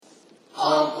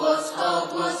Hogwarts,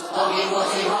 Hogwarts, Hoggy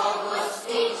Woggy Hogwarts,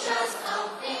 teach us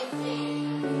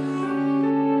everything.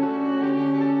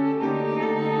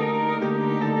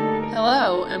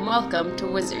 Hello and welcome to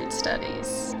Wizard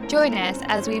Studies. Join us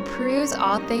as we peruse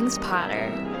all things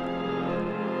Potter.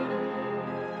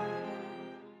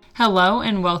 Hello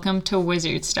and welcome to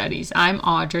Wizard Studies. I'm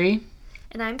Audrey.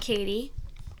 And I'm Katie.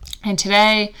 And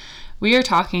today we are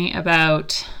talking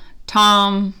about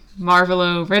Tom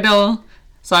Marvolo Riddle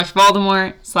 /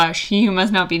 Voldemort / He Who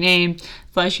Must Not Be Named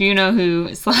 / You Know Who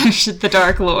 / the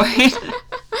Dark Lord.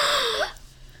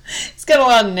 It's got a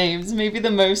lot of names. Maybe the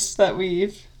most that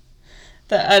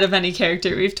out of any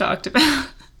character we've talked about.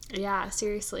 Yeah,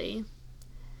 seriously.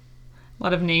 A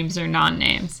lot of names or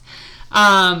non-names.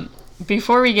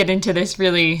 Before we get into this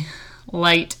really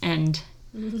light and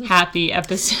happy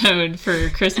episode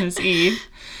for Christmas Eve,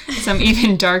 some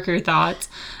even darker thoughts.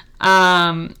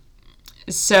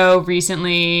 So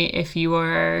recently, if you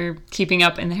are keeping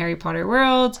up in the Harry Potter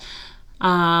world,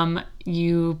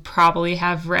 you probably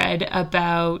have read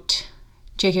about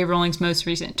J.K. Rowling's most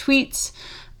recent tweets.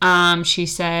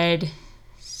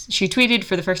 She tweeted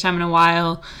for the first time in a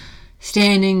while,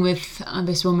 standing with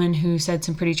this woman who said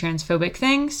some pretty transphobic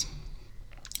things.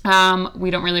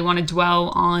 We don't really want to dwell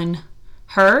on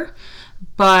her,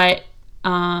 but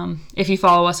if you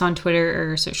follow us on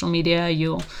Twitter or social media,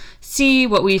 you'll see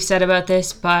what we've said about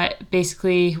this. But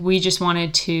basically, we just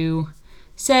wanted to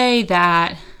say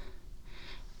that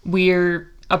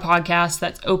we're a podcast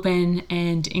that's open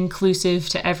and inclusive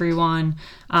to everyone,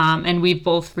 and we've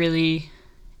both really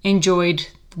enjoyed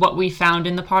what we found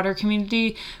in the Potter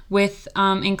community with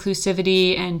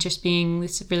inclusivity and just being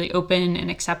this really open and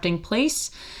accepting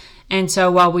place. And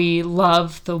so while we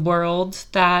love the world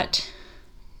that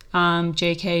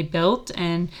JK built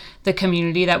and the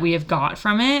community that we have got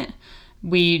from it,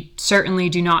 we certainly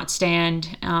do not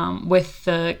stand with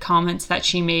the comments that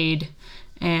she made,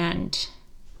 and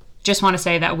just want to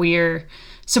say that we're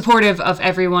supportive of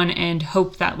everyone and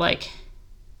hope that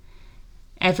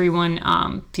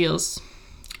everyone feels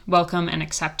welcome and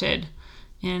accepted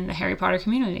in the Harry Potter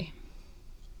community.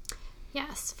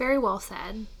 Yes, very well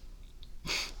said.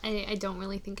 I don't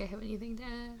really think I have anything to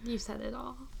add. You said it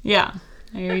all. Yeah.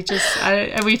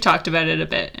 We've talked about it a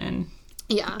bit, and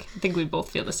yeah, I think we both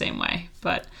feel the same way.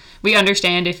 But we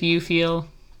understand if you feel,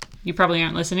 you probably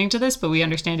aren't listening to this, but we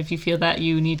understand if you feel that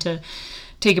you need to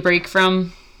take a break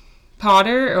from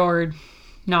Potter or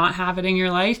not have it in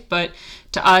your life. But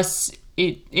to us,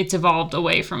 it's evolved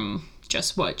away from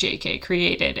just what JK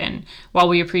created. And while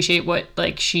we appreciate what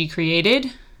she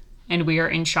created, and we are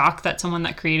in shock that someone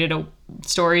that created a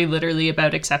story literally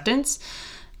about acceptance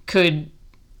could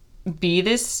be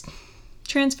this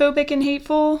transphobic and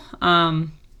hateful,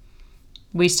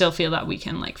 we still feel that we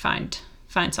can find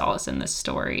solace in this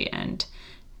story, and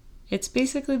it's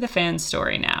basically the fan's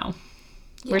story now.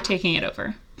 Yeah. We're taking it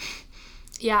over.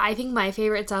 Yeah, I think my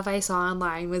favorite stuff I saw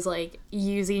online was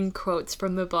using quotes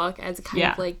from the book as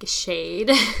kind of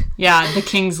shade. Yeah, the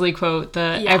Kingsley quote,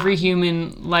 every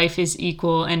human life is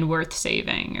equal and worth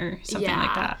saving, or something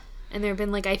like that. And there have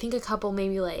been I think a couple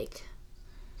maybe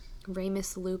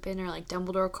Remus Lupin or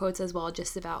Dumbledore quotes as well,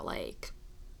 just about I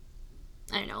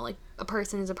don't know, a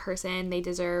person is a person, they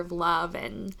deserve love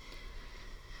and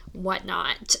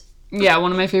whatnot. Yeah,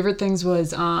 one of my favorite things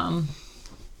was it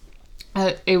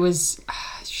was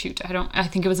I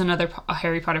think it was a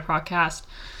Harry Potter podcast.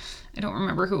 I don't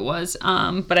remember who it was,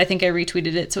 but I think I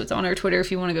retweeted it, so it's on our Twitter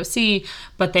if you want to go see.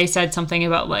 But they said something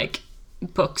about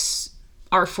books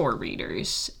are for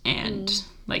readers, and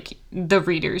the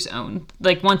readers own,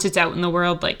 once it's out in the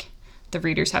world, the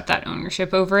readers have that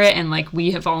ownership over it, and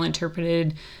we have all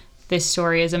interpreted this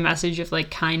story as a message of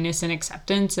kindness and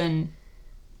acceptance, and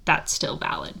that's still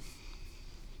valid.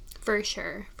 For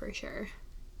sure.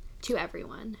 To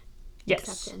everyone. Yes.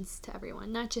 Acceptance to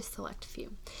everyone, not just select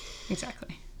few.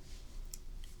 Exactly.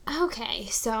 Okay,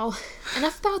 so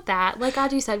enough about that. Like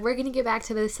Audrey said, we're going to get back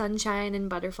to the sunshine and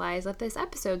butterflies that this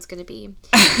episode's going to be.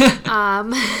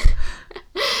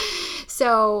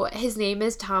 So his name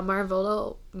is Tom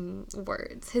Marvolo.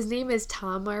 His name is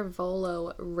Tom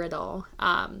Marvolo Riddle.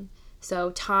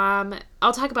 So Tom,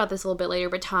 I'll talk about this a little bit later,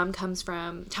 but Tom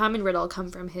and Riddle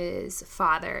come from his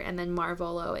father, and then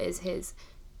Marvolo is his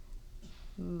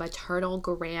maternal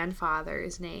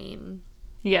grandfather's name.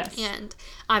 Yes. And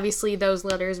obviously those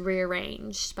letters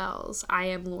rearranged spells I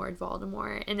am Lord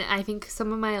Voldemort. And I think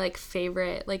some of my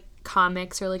favorite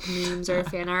comics or memes or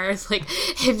fan art is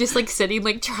him just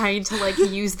sitting trying to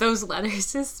use those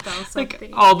letters to spell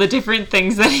something. All the different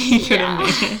things that he could have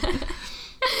made.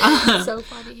 So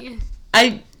funny.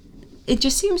 It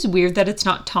just seems weird that it's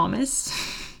not Thomas.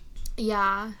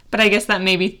 Yeah. But I guess that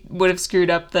maybe would have screwed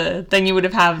up then you would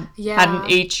have had Yeah.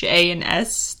 an H, A, and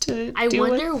S to I deal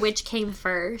wonder with. which came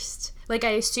first. Like,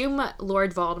 I assume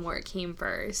Lord Voldemort came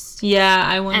first. Yeah,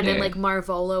 I wonder. And then, like,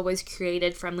 Marvolo was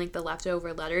created from, like, the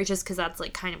leftover letters, just because that's,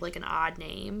 like, kind of, like, an odd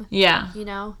name, Yeah, you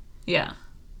know? yeah,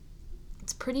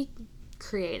 It's pretty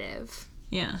creative.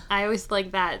 yeah. I always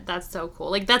like that. That's so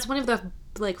cool. Like, that's one of the,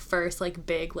 like, first, like,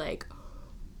 big, like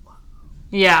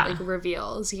Yeah.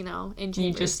 reveals, you know? In You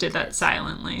Chamber just of did that Secrets.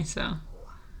 silently, so.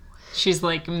 She's,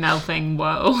 like, mouthing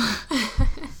whoa.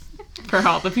 For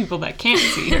all the people that can't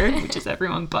see her, which is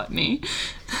everyone but me.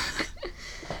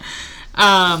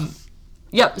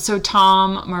 Yep, so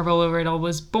Tom Marvolo Riddle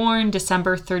was born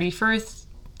December 31st,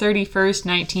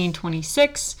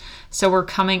 1926. So we're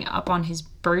coming up on his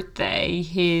birthday.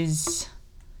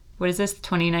 What is this,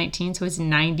 2019? So his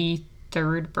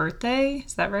 93rd birthday?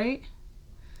 Is that right?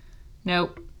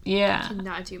 Nope. Yeah.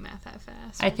 Not do math that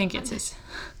fast. I think it's his.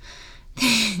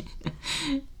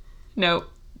 Nope.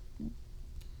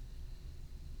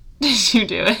 Did you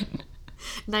do it?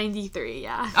 93,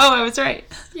 yeah. Oh, I was right.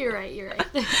 You're right.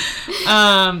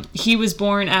 He was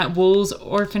born at Wool's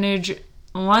Orphanage,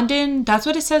 London. That's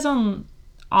what it says on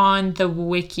the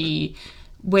wiki,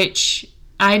 which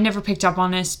I had never picked up on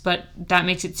this, but that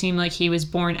makes it seem like he was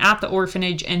born at the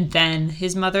orphanage and then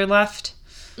his mother left.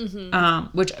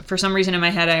 Mm-hmm. Which for some reason in my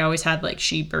head I always had like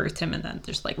she birthed him and then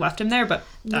just like left him there, but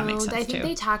that makes sense I think too.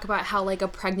 they talk about how like a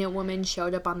pregnant woman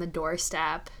showed up on the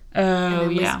doorstep Oh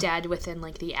and yeah, was dead within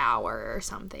like the hour or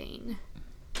something,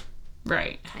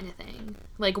 right, kind of thing.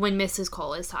 Like when Mrs.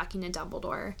 Cole is talking to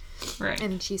Dumbledore, right.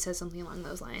 and she says something along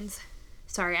those lines.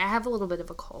 Sorry, I have a little bit of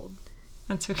a cold.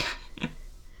 That's okay.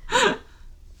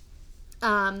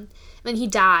 Then he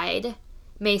died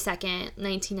May 2nd,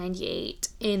 1998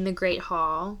 in the Great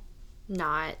Hall,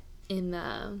 not in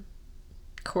the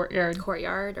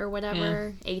courtyard or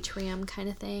whatever, atrium kind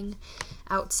of thing,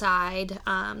 outside.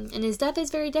 And his death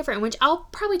is very different, which I'll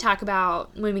probably talk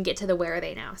about when we get to the Where Are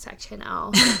They Now section.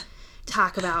 I'll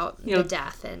talk about the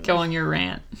death and Go on your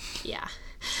rant. yeah,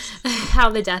 how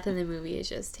the death in the movie is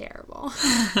just terrible.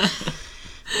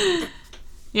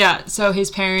 Yeah, so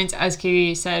his parents, as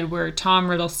Katie said, were Tom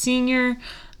Riddle Sr.,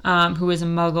 who was a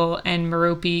muggle, and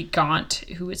Merope Gaunt,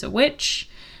 who was a witch.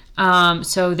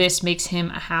 So this makes him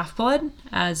a half-blood,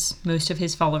 as most of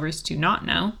his followers do not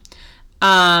know.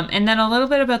 And then a little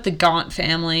bit about the Gaunt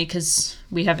family, because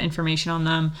we have information on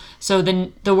them. So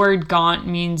the word Gaunt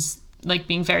means like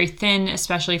being very thin,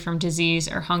 especially from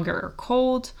disease or hunger or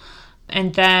cold.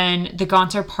 And then the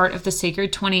Gaunts are part of the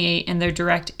Sacred 28 and they're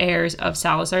direct heirs of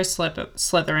Salazar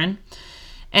Slytherin.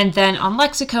 And then on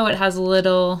Lexico, it has a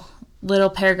little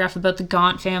paragraph about the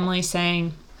Gaunt family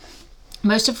saying,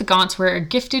 most of the Gaunts were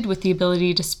gifted with the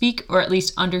ability to speak or at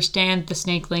least understand the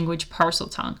snake language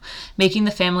Parseltongue, making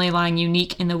the family line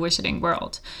unique in the wizarding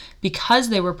world. Because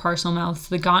they were Parselmouths,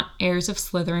 the Gaunt heirs of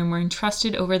Slytherin were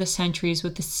entrusted over the centuries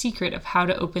with the secret of how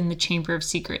to open the Chamber of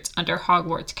Secrets under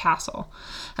Hogwarts Castle.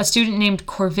 A student named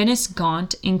Corvinus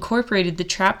Gaunt incorporated the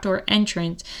trapdoor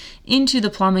entrance into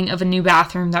the plumbing of a new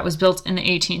bathroom that was built in the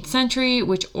 18th century,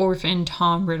 which orphan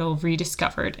Tom Riddle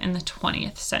rediscovered in the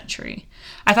 20th century.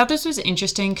 I thought this was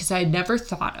interesting because I had never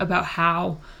thought about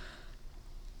how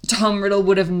Tom Riddle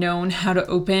would have known how to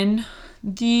open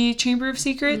the Chamber of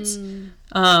Secrets.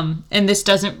 And this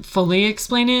doesn't fully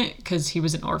explain it because he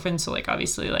was an orphan, so like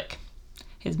obviously like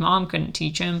his mom couldn't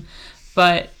teach him.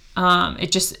 But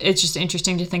it's just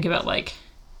interesting to think about like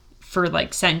for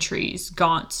like centuries,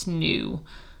 Gaunts knew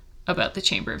about the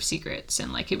Chamber of Secrets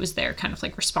and like it was their kind of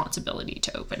like responsibility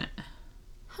to open it.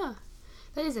 Huh.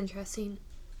 That is interesting.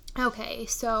 Okay,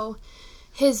 so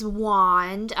his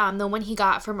wand, the one he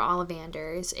got from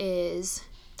Ollivanders, is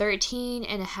 13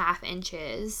 and a half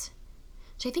inches,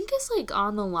 which I think is like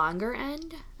on the longer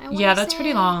end. Yeah, that's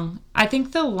pretty long. I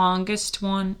think the longest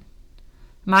one,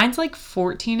 mine's like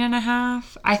 14 and a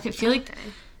half. I feel like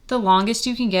the longest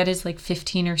you can get is like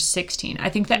 15 or 16. I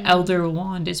think the Elder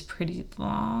Wand is pretty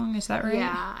long. Is that right?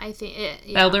 Yeah, I think it.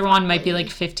 The Yeah, Elder Wand might be probably.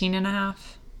 like 15 and a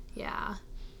half. Yeah.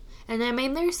 And I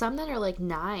mean, there's some that are like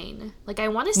 9. Like, I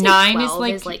want to say 9 12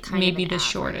 is like kind maybe of the an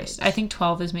shortest. average. I think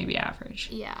 12 is maybe average.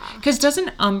 Yeah. Because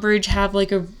doesn't Umbridge have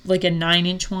like a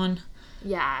 9-inch one?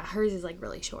 Yeah, hers is like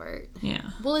really short. Yeah.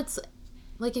 Well, it's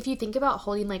like if you think about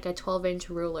holding like a 12-inch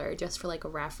ruler just for like a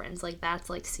reference, like that's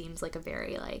like seems like a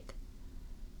very like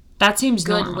That seems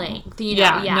good normal. length. You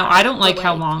know? Yeah. No, I don't but, like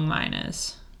how long mine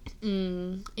is.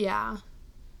 Yeah.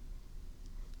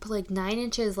 But like 9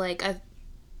 inches, like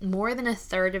more than a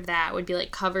third of that would be like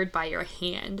covered by your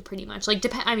hand, pretty much. Like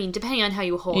depending on how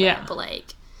you hold Yeah. it, but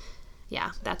like,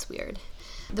 yeah, that's weird.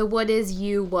 The wood is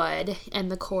yew wood,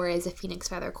 and the core is a phoenix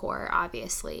feather core,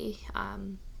 obviously,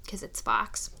 because it's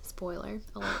Fox. Spoiler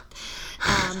alert.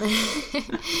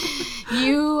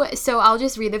 So I'll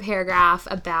just read the paragraph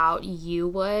about yew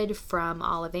wood from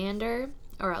Ollivander,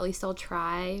 or at least I'll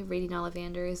try. Reading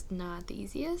Ollivander is not the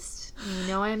easiest. You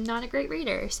know I'm not a great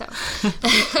reader, so.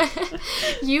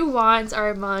 Yew wands are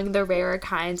among the rarer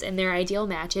kinds, and their ideal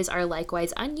matches are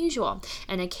likewise unusual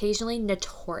and occasionally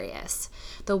notorious.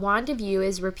 The wand of yew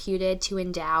is reputed to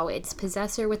endow its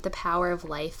possessor with the power of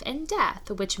life and death,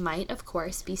 which might, of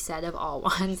course, be said of all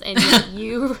wands, and yet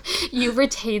yew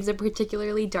retains a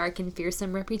particularly dark and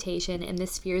fearsome reputation in the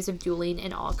spheres of dueling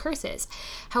and all curses.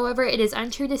 However, it is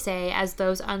untrue to say, as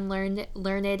those learned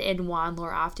in wand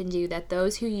lore often do, that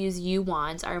those who use yew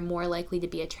wands are more likely to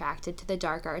be attracted to the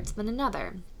dark arts than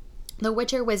another. The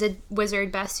witcher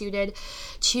wizard best suited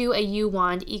to a yew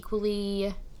wand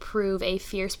equally prove a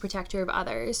fierce protector of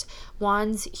others.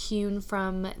 Wands hewn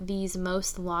from these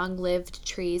most long-lived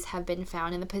trees have been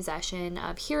found in the possession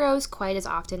of heroes quite as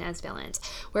often as villains.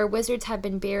 Where wizards have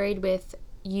been buried with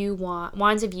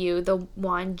wands of yew, the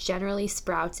wand generally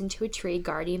sprouts into a tree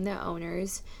guarding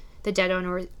the dead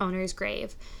owner's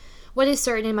grave. What is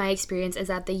certain in my experience is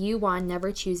that the yew wand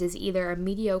never chooses either a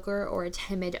mediocre or a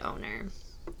timid owner.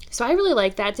 So I really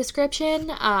like that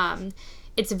description.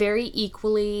 It's very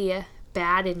equally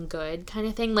bad and good kind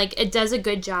of thing. Like, it does a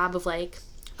good job of like,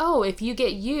 oh, if you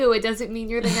get yew, it doesn't mean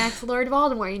you're the next Lord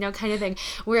Voldemort, kind of thing.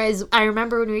 Whereas I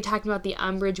remember when we were talking about the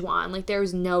Umbridge wand, like, there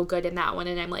was no good in that one,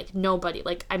 and I'm like, nobody,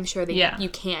 like, I'm sure that you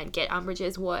can't get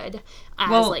Umbridge's wood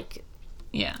as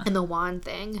in the wand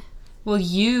thing. Well,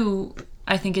 yew,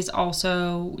 I think, is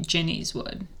also Ginny's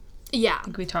wood. Yeah. I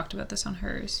think we talked about this on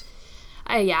hers.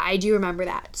 I do remember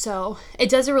that. So it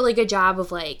does a really good job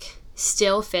of, like,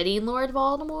 still fitting Lord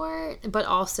Voldemort, but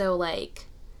also, like,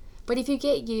 but if you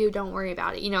get yew, don't worry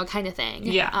about it, kind of thing.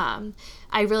 Yeah.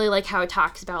 I really like how it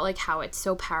talks about, like, how it's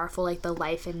so powerful, like, the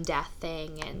life and death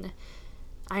thing, and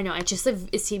I know, it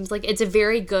seems like it's a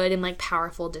very good and, like,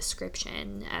 powerful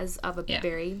description of a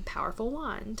very powerful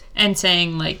wand. And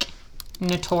saying, like,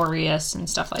 notorious and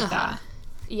stuff like that.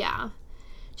 Yeah.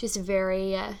 Just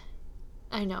very,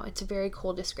 I know, it's a very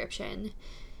cool description.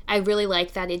 I really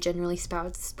like that it generally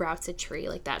sprouts a tree.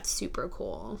 Like, that's super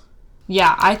cool.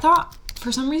 Yeah,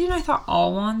 for some reason, I thought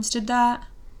all wands did that.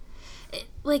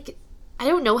 I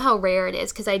don't know how rare it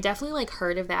is, because I definitely, like,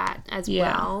 heard of that as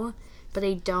well. But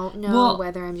I don't know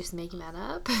whether I'm just making that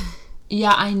up.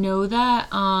 Yeah, I know that,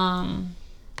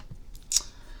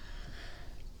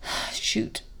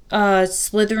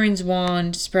 Slytherin's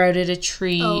wand sprouted a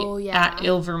tree at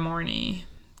Ilvermorny.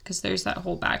 Because there's that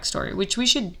whole backstory, which we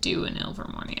should do an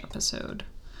Ilvermorny episode.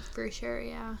 For sure,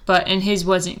 yeah. And his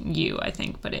wasn't yew, I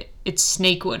think, but it's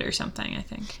snakewood or something, I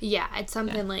think. Yeah, it's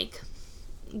something like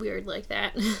weird like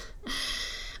that.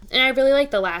 And I really like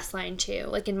the last line too.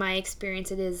 Like, in my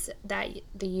experience, it is that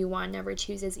the yew wand never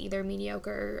chooses either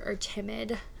mediocre or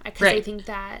timid. Because I think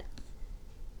that,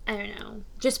 I don't know,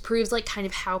 just proves, like, kind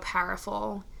of how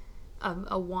powerful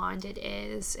a wand it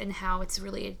is, and how it's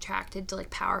really attracted to, like,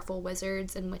 powerful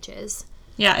wizards and witches.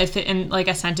 Yeah, and like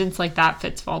a sentence like that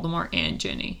fits Voldemort and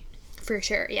Ginny. For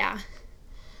sure, yeah.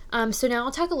 So now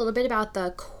I'll talk a little bit about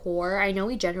the core. I know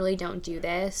we generally don't do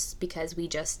this because we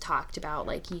just talked about,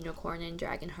 like, unicorn and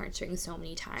dragon heartstrings so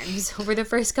many times over the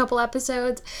first couple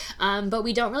episodes. But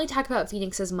we don't really talk about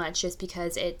Phoenix as much just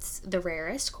because it's the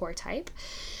rarest core type.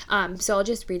 So I'll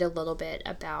just read a little bit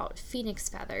about Phoenix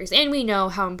feathers. And we know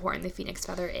how important the Phoenix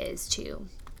feather is to,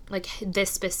 like, this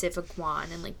specific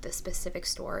wand and, like, the specific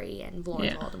story and Lord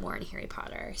Voldemort and Harry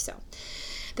Potter. So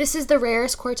this is the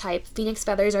rarest core type. Phoenix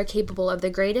feathers are capable of the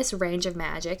greatest range of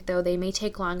magic, though they may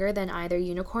take longer than either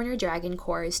unicorn or dragon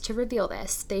cores to reveal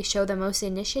this. They show the most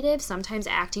initiative, sometimes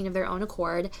acting of their own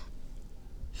accord,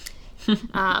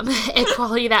 a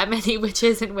quality that many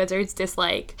witches and wizards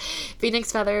dislike.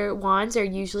 Phoenix feather wands are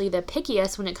usually the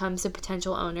pickiest when it comes to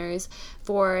potential owners,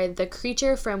 for the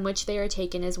creature from which they are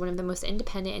taken is one of the most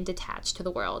independent and detached to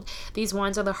the world. These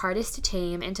wands are the hardest to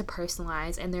tame and to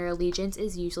personalize, and their allegiance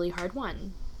is usually hard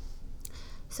won.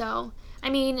 So, I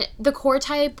mean, the core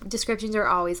type descriptions are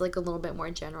always, like, a little bit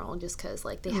more general, just because,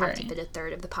 like, they have to fit a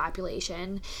third of the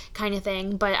population kind of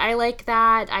thing. But I like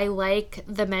that. I like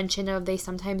the mention of they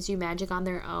sometimes do magic on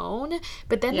their own.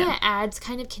 But then that adds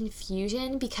kind of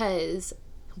confusion, because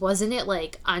wasn't it,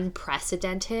 like,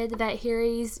 unprecedented that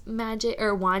Harry's magic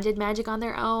or wand did magic on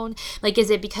their own? Like, is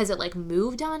it because it, like,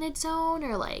 moved on its own,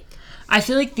 or, like... I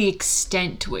feel like the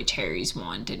extent to which Harry's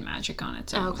wand did magic on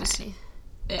its own. Okay.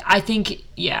 I think,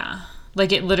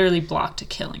 like, it literally blocked a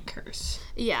killing curse.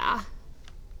 Yeah.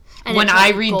 And when it's I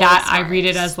like read gold that, I read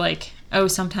it sparks. as like, oh,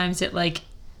 sometimes it like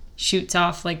shoots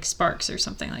off like sparks or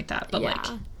something like that, but like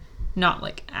not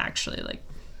like actually like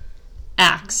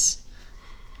acts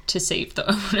to save the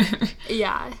owner.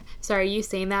 Yeah. Sorry, you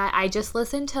saying that? I just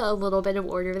listened to a little bit of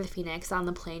Order of the Phoenix on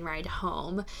the plane ride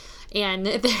home. And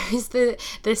there's the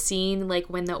scene, like,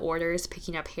 when the Order is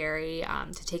picking up Harry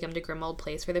to take him to Grimmauld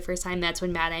Place for the first time. That's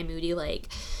when Mad-Eye Moody, like,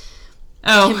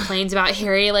 complains about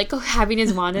Harry, like, having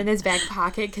his wand in his back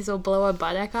pocket because he'll blow a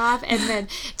buttock off. And then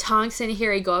Tonks and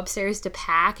Harry go upstairs to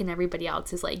pack, and everybody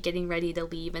else is, like, getting ready to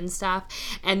leave and stuff.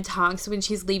 And Tonks, when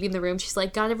she's leaving the room, she's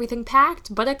like, got everything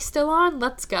packed? Buttock still on?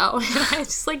 Let's go. And I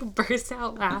just, like, burst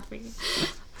out laughing.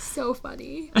 So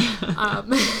funny.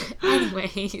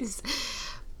 Anyways...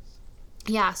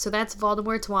 Yeah, so that's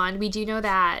Voldemort's wand. We do know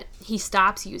that he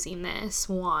stops using this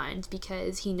wand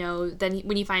because he knows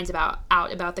when he finds out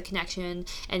about the connection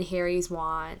and Harry's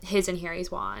wand, his and Harry's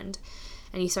wand,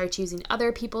 and he starts using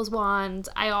other people's wands.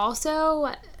 I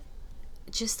also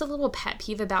just a little pet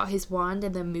peeve about his wand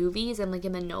in the movies and like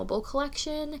in the Noble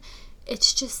collection.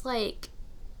 It's just like,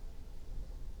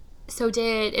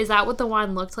 is that what the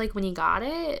wand looked like when he got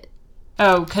it?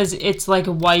 Oh, because it's like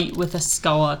white with a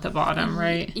skull at the bottom,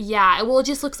 right? Yeah, well, it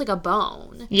just looks like a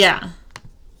bone. Yeah.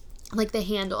 Like the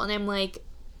handle. And I'm like,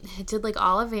 did like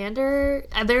Ollivander...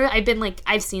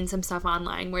 I've seen some stuff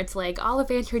online where it's like,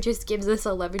 Ollivander just gives this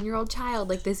 11-year-old child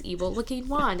like this evil-looking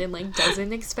wand and like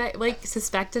doesn't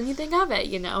suspect anything of it,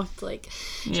 you know? It's like,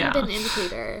 should have been an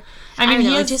indicator. I mean,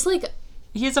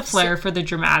 he has a flair for the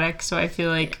dramatic, so I feel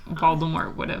like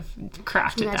Voldemort would have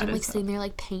crafted that. Imagine like sitting there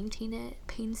like painting it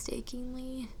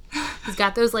painstakingly. He's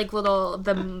got those like little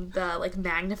the like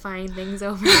magnifying things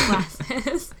over his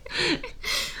glasses.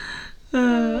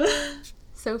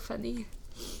 So funny.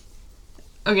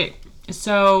 Okay,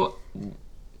 so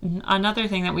another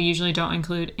thing that we usually don't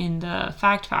include in the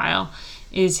fact file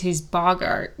is his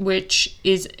Boggart, which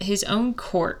is his own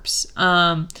corpse.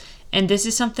 And this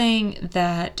is something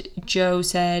that Joe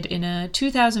said in a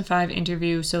 2005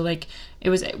 interview. So, like, it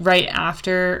was right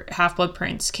after Half-Blood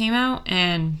Prince came out,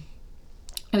 and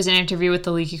it was an interview with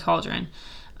the Leaky Cauldron.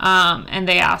 And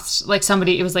they asked, like,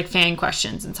 it was like fan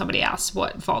questions, and somebody asked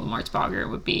what Voldemort's Boggart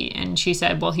would be. And she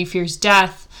said, well, he fears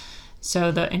death. So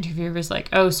the interviewer was like,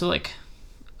 oh, so, like,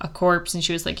 a corpse? And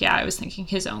she was like, yeah, I was thinking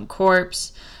his own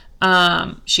corpse.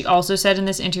 She also said in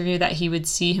this interview that he would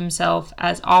see himself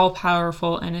as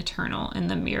all-powerful and eternal in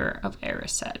the Mirror of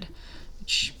Erised,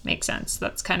 which makes sense.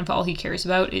 That's kind of all he cares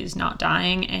about, is not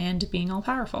dying and being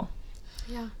all-powerful.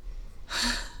 Yeah.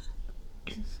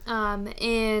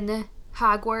 In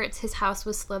Hogwarts, his house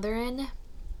was Slytherin.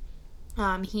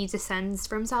 He descends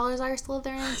from Salazar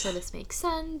Slytherin, so this makes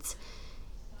sense.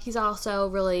 He's also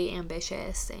really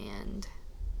ambitious and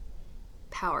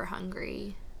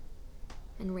power-hungry.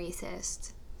 And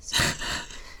racist. So.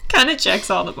 Kind of checks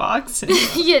all the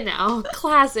boxes. You know,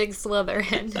 classic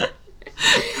Slytherin.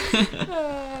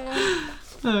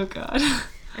 Oh, God.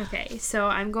 Okay, so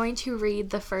I'm going to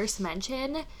read the first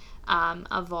mention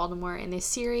of Voldemort in this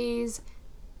series.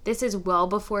 This is well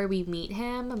before we meet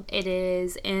him. It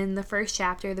is in the first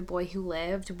chapter, The Boy Who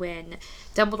Lived, when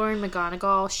Dumbledore and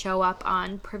McGonagall show up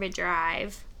on Privet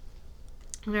Drive.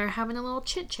 And they're having a little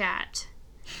chit-chat.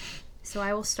 So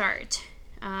I will start.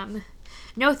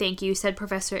 No thank you, said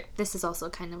Professor... This is also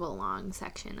kind of a long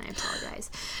section, I apologize.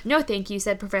 No thank you,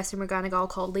 said Professor McGonagall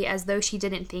coldly, as though she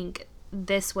didn't think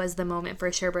this was the moment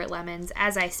for sherbet lemons.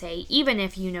 As I say, even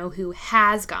if you know who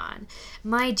has gone.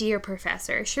 My dear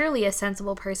Professor, surely a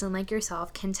sensible person like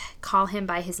yourself can call him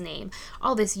by his name.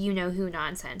 All this you-know-who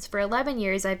nonsense. For 11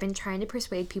 years, I've been trying to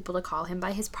persuade people to call him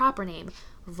by his proper name,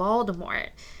 Voldemort.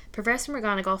 Professor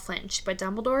McGonagall flinched, but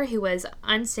Dumbledore, who was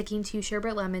unsticking to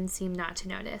sherbet lemons, seemed not to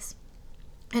notice.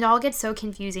 It all gets so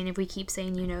confusing if we keep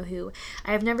saying you-know-who.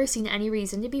 I have never seen any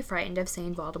reason to be frightened of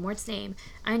saying Voldemort's name.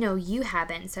 I know you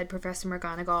haven't, said Professor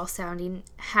McGonagall, sounding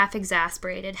half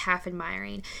exasperated, half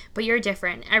admiring. But you're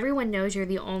different. Everyone knows you're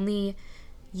the only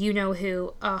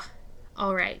you-know-who. Ugh.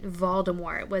 All right,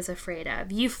 Voldemort was afraid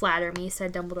of. You flatter me,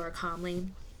 said Dumbledore calmly.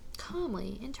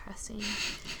 Calmly? Interesting.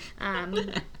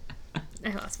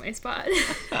 I lost my spot.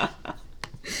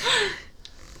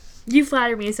 You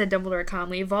flatter me, said Dumbledore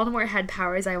calmly. Voldemort had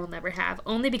powers I will never have,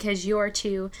 only because you're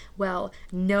too, well,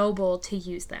 noble to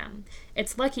use them.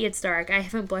 It's lucky it's dark. I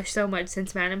haven't blushed so much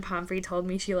since Madame Pomfrey told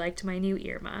me she liked my new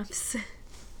earmuffs.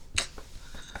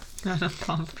 Madame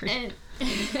Pomfrey.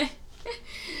 And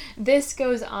this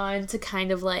goes on to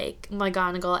kind of like,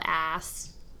 McGonagall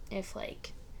asks if,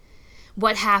 like,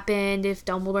 what happened, if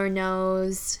Dumbledore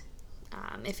knows,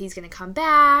 if he's going to come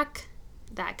back,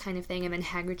 that kind of thing. And then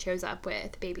Hagrid shows up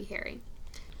with baby Harry.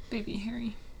 Baby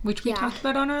Harry. which we Yeah. talked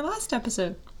about on our last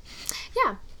episode.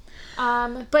 Yeah.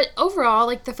 But overall,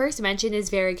 like, the first mention is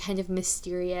very kind of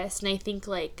mysterious, and I think,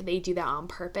 like, they do that on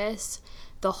purpose.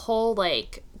 The whole,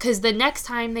 like, because the next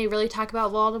time they really talk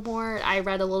about Voldemort, I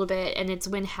read a little bit, and it's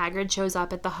when Hagrid shows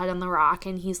up at the hut on the rock,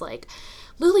 and he's like,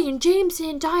 Lily and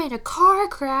Jameson die in a car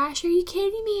crash, are you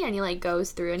kidding me? And he, like,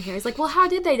 goes through, and Harry's like, well, how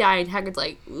did they die? And Hagrid's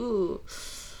like, ooh.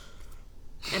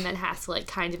 And then has to, like,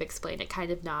 kind of explain it,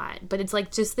 kind of not. But it's,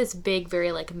 like, just this big,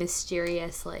 very, like,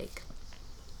 mysterious, like,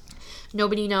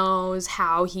 nobody knows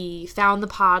how he found the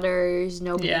Potters.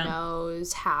 Nobody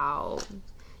knows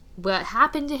what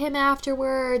happened to him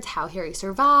afterwards, how Harry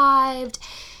survived.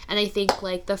 And I think,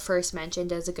 like, the first mention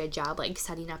does a good job, like,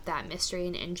 setting up that mystery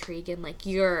and intrigue. And, like,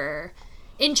 you're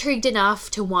intrigued enough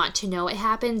to want to know what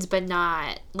happens, but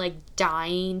not, like,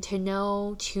 dying to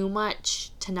know too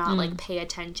much, to not, like, pay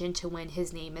attention to when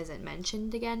his name isn't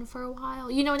mentioned again for a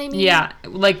while. You know what I mean? Yeah.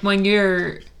 Like, when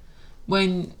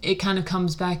it kind of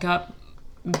comes back,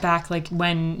 like,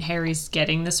 when Harry's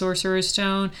getting the Sorcerer's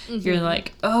Stone, you're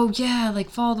like, oh, yeah,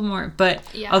 like, Voldemort. But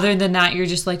other than that, you're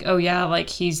just like, oh, yeah, like,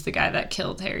 he's the guy that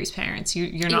killed Harry's parents.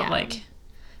 You're not like,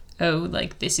 oh,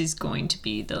 like, this is going to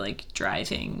be the, like,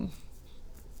 driving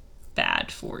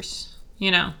bad force, you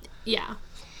know? Yeah.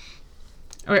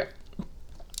 Okay.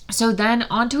 So then,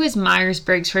 onto his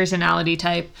Myers-Briggs personality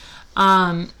type.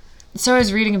 So I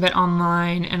was reading a bit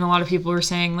online, and a lot of people were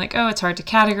saying, like, oh, it's hard to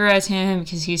categorize him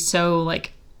because he's so,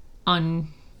 like,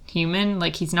 unhuman.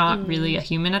 Like, he's not really a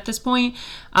human at this point.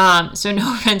 So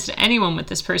no offense to anyone with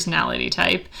this personality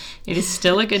type. It is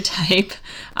still a good type.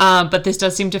 But this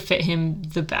does seem to fit him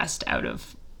the best out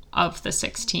of the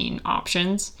 16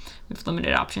 options. We have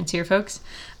limited options here, folks.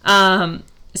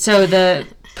 So the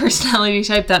personality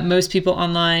type that most people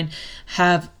online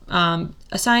have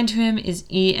assigned to him is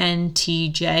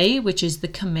ENTJ, which is the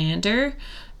commander.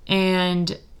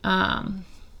 And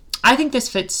I think this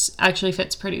fits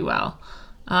pretty well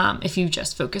if you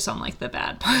just focus on, like, the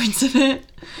bad parts of it.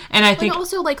 And I think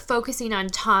also, like, focusing on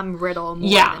Tom Riddle more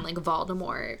than, like,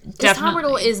 Voldemort. Because Tom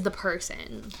Riddle is the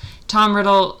person. Tom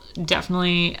Riddle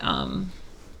definitely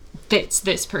fits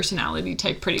this personality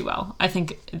type pretty well. I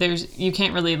think you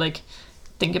can't really, like,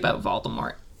 think about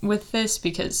Voldemort with this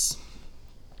because,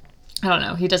 I don't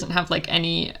know, he doesn't have, like,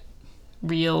 any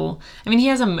real, I mean, he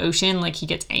has emotion, like, he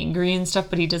gets angry and stuff,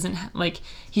 but he doesn't like,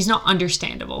 he's not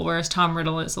understandable, whereas Tom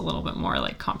Riddle is a little bit more,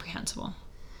 like, comprehensible.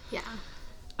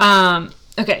 Yeah.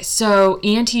 Okay, so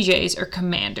ENTJs, or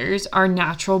commanders, are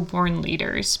natural born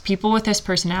leaders. People with this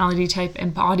personality type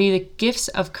embody the gifts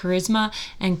of charisma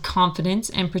and confidence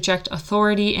and project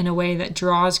authority in a way that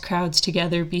draws crowds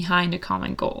together behind a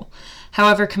common goal.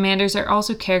 However, commanders are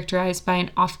also characterized by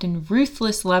an often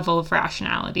ruthless level of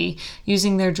rationality,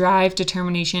 using their drive,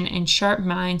 determination, and sharp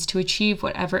minds to achieve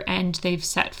whatever end they've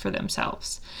set for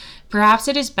themselves. Perhaps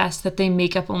it is best that they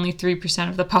make up only 3%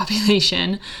 of the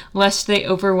population, lest they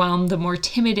overwhelm the more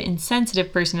timid and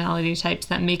sensitive personality types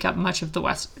that make up much of the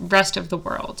rest of the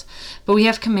world. But we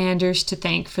have commanders to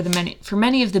thank for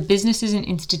many of the businesses and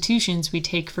institutions we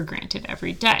take for granted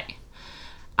every day.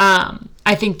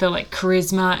 I think the, like,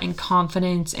 charisma and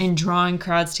confidence and drawing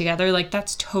crowds together, like,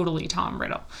 that's totally Tom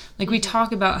Riddle. Like, we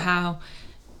talk about how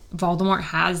Voldemort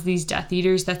has these Death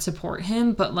Eaters that support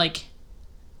him, but, like,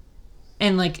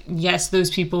 and, like, yes,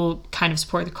 those people kind of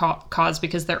support the cause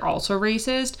because they're also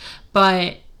racist,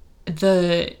 but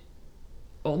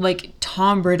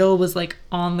Tom Riddle was, like,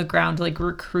 on the ground, like,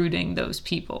 recruiting those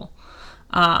people.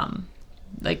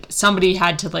 Like, somebody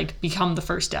had to, like, become the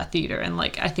first Death Eater, and,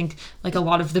 like, I think, like, a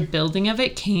lot of the building of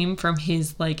it came from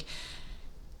his, like,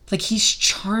 he's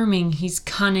charming, he's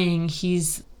cunning,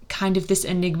 he's kind of this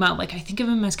enigma. Like, I think of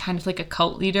him as kind of like a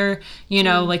cult leader, you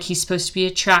know, like, he's supposed to be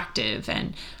attractive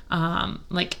and,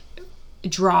 like,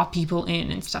 draw people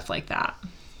in and stuff like that.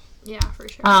 Yeah, for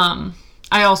sure.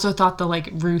 I also thought the, like,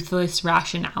 ruthless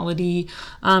rationality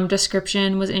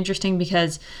description was interesting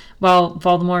because while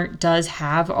Voldemort does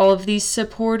have all of these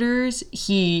supporters,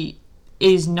 he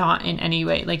is not in any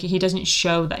way, like, he doesn't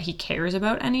show that he cares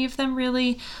about any of them,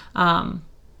 really. I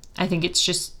think it's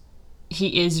just,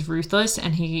 he is ruthless,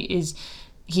 and he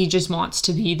just wants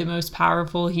to be the most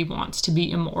powerful. He wants to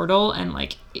be immortal, and,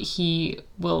 like, he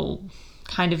will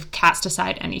kind of cast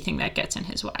aside anything that gets in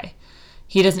his way.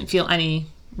 He doesn't feel any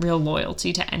real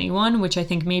loyalty to anyone, which I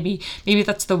think maybe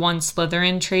that's the one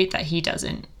Slytherin trait that he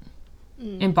doesn't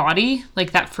embody,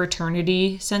 like, that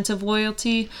fraternity sense of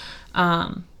loyalty.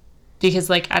 Because,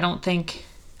 like, I don't think,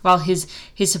 while his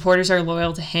supporters are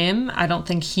loyal to him, I don't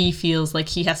think he feels like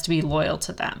he has to be loyal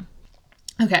to them.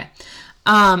 Okay.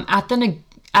 At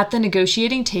the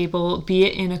negotiating table, be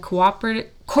it in a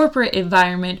cooperative corporate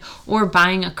environment or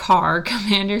buying a car,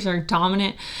 commanders are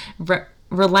dominant,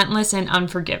 relentless, and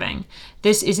unforgiving.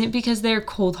 This isn't because they're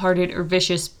cold-hearted or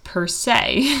vicious per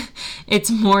se.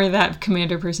 It's more that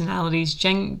commander personalities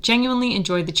genuinely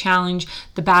enjoy the challenge,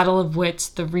 the battle of wits,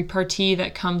 the repartee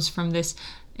that comes from this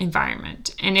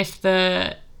environment. And if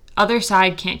the other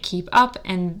side can't keep up,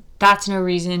 and that's no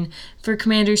reason for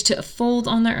commanders to fold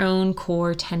on their own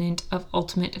core tenet of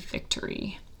ultimate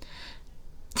victory.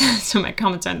 So my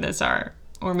comments on this are,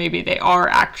 or maybe they are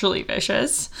actually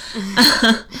vicious.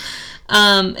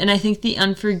 And I think the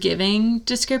unforgiving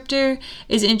descriptor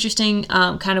is interesting,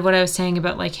 kind of what I was saying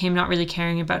about like him not really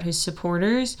caring about his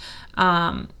supporters.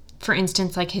 For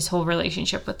instance, like his whole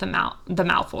relationship with the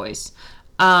Malfoys.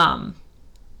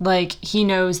 Like he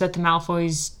knows that the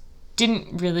Malfoys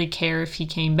didn't really care if he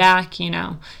came back, you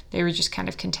know. They were just kind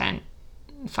of content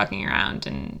fucking around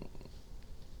and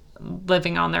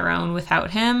living on their own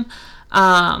without him.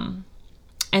 And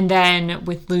then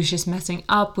with Lucius messing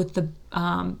up with the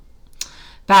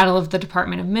Battle of the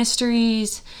Department of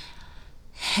Mysteries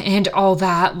and all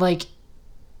that, like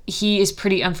he is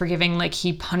pretty unforgiving. Like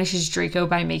he punishes Draco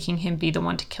by making him be the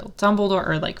one to kill Dumbledore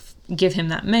or like give him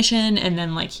that mission, and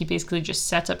then like he basically just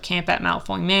sets up camp at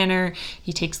Malfoy Manor.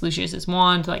 He takes Lucius's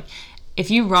wand. Like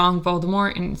if you wrong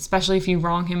Voldemort, and especially if you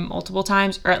wrong him multiple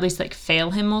times, or at least like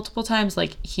fail him multiple times,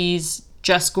 like he's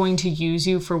just going to use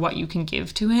you for what you can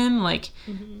give to him, like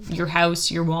your house,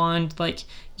 your wand, like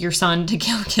your son to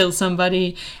kill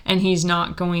somebody, and he's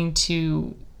not going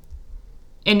to.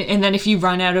 And then if you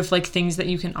run out of like things that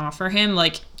you can offer him,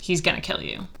 like he's gonna kill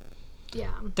you.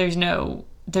 Yeah. There's no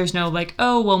like,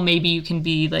 oh well, maybe you can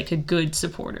be like a good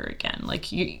supporter again. Like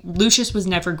Lucius was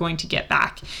never going to get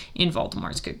back in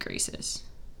Voldemort's good graces.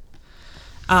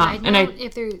 Side note,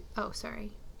 if they're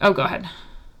sorry. Oh, go ahead.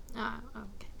 Okay.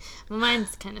 Well,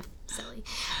 mine's kind of silly.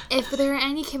 If there are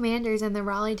any commanders in the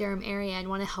Raleigh-Durham area and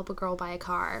want to help a girl buy a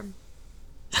car,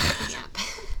 hit me up.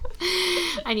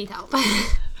 I need help.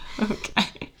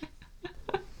 Okay.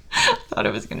 Thought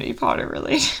it was going to be Potter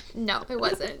related. No, it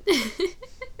wasn't.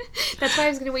 That's why I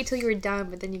was going to wait till you were done,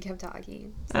 but then you kept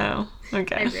talking. So oh,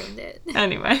 okay. I ruined it.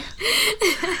 Anyway.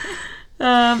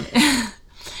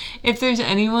 If there's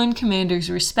anyone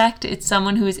commanders respect, it's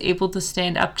someone who is able to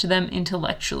stand up to them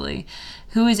intellectually,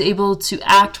 who is able to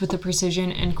act with a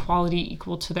precision and quality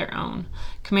equal to their own.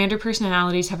 Commander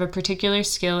personalities have a particular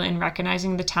skill in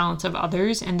recognizing the talents of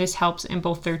others, and this helps in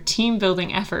both their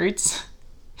team-building efforts.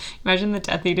 Imagine the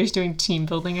Death Eaters doing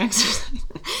team-building exercises.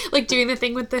 Like doing the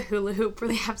thing with the hula hoop where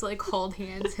they have to like hold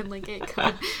hands and like it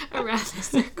go around the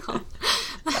circle.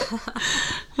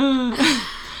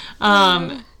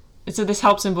 So this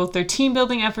helps in both their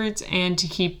team-building efforts and to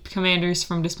keep commanders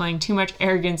from displaying too much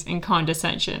arrogance and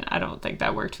condescension. I don't think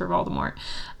that worked for Voldemort.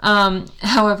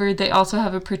 However, they also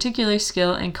have a particular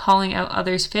skill in calling out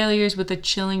others' failures with a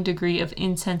chilling degree of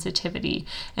insensitivity,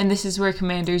 and this is where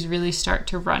commanders really start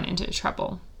to run into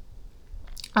trouble.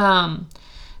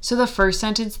 So the first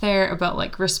sentence there about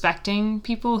like respecting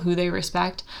people, who they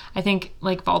respect, I think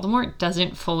like Voldemort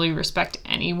doesn't fully respect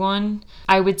anyone.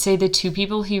 I would say the two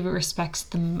people he respects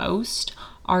the most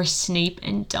are Snape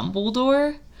and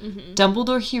Dumbledore. Mm-hmm.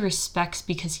 Dumbledore he respects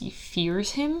because he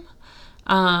fears him,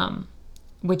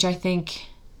 which I think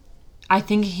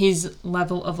his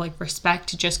level of like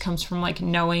respect just comes from like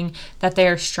knowing that they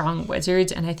are strong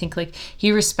wizards, and I think like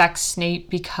he respects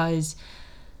Snape because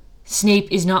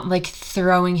Snape is not like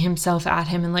throwing himself at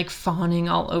him and like fawning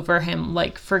all over him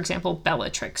like, for example,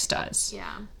 Bellatrix does.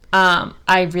 Yeah.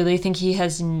 I really think he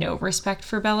has no respect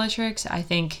for Bellatrix. I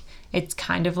think it's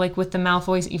kind of like with the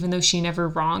Malfoys, even though she never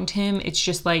wronged him, it's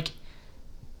just like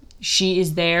she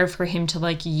is there for him to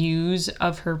like use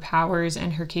of her powers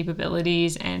and her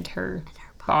capabilities and her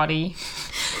body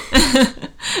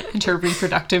and her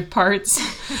reproductive parts.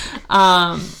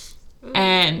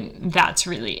 And that's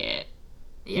really it.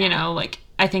 Yeah. You know, like,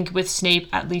 I think with Snape,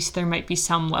 at least there might be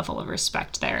some level of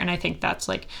respect there. And I think that's,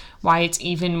 like, why it's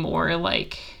even more,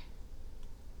 like,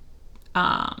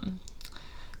 kind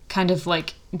of,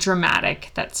 like,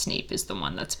 dramatic that Snape is the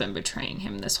one that's been betraying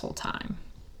him this whole time.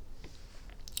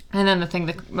 And then the thing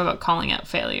about calling out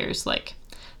failures, like,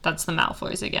 that's the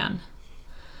Malfoys again.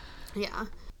 Yeah.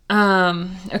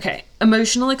 Okay.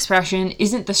 Emotional expression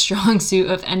isn't the strong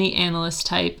suit of any analyst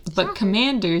type, but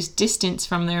commanders' distance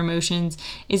from their emotions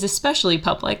is especially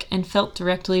public and felt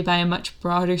directly by a much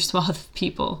broader swath of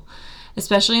people.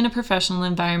 Especially in a professional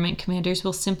environment, commanders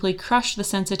will simply crush the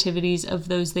sensitivities of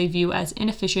those they view as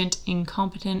inefficient,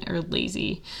 incompetent, or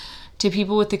lazy. To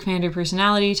people with the commander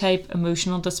personality type,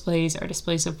 emotional displays are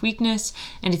displays of weakness,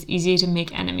 and it's easy to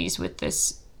make enemies with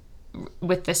this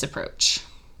approach.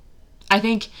 I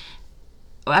think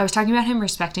I was talking about him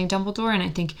respecting Dumbledore, and I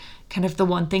think kind of the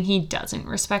one thing he doesn't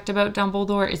respect about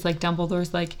Dumbledore is like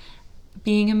Dumbledore's like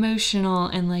being emotional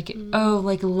and like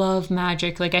like love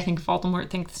magic. Like I think Voldemort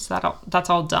thinks that's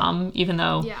all dumb, even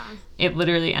though it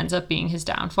literally ends up being his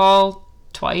downfall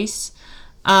twice.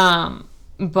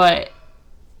 But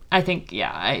I think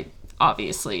I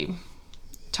obviously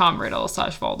Tom Riddle /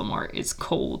 Voldemort is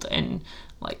cold and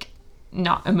like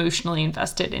not emotionally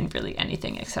invested in really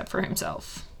anything except for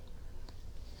himself.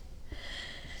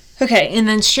 Okay, and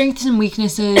then strengths and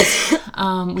weaknesses.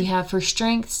 We have for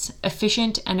strengths,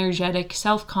 efficient, energetic,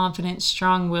 self-confident,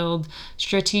 strong-willed,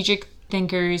 strategic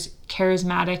thinkers,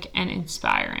 charismatic, and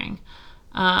inspiring.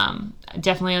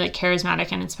 Definitely like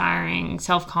charismatic and inspiring,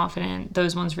 self-confident.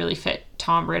 Those ones really fit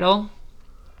Tom Riddle.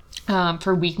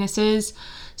 For weaknesses,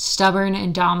 stubborn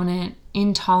and dominant,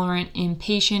 intolerant,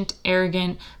 impatient,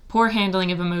 arrogant, poor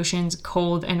handling of emotions,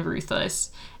 cold, and ruthless.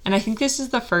 And I think this is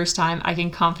the first time I can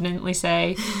confidently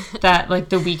say that like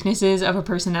the weaknesses of a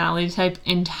personality type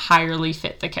entirely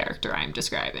fit the character I'm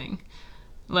describing.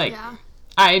 Like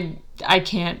I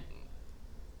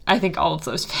think all of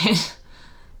those fit.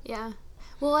 Yeah.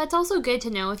 Well, it's also good to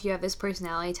know if you have this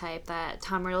personality type that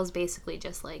Tom Riddle is basically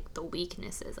just like the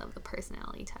weaknesses of the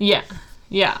personality type. Yeah.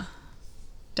 Yeah.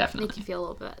 Definitely. Make you feel a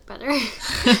little bit better.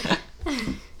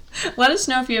 Let us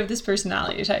know if you have this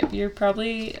personality type. You're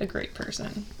probably a great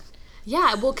person.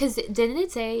 Yeah, well, because didn't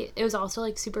it say it was also,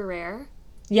 like, super rare?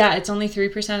 Yeah, it's only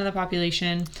 3% of the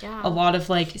population. Yeah. A lot of,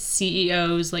 like,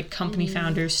 CEOs, like, company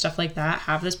founders, stuff like that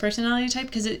have this personality type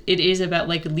because it is about,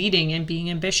 like, leading and being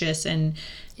ambitious and,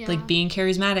 like, being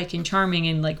charismatic and charming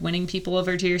and, like, winning people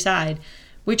over to your side,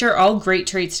 which are all great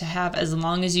traits to have as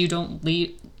long as you don't,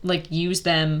 use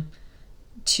them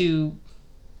to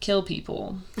kill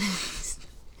people.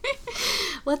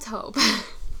 Let's hope.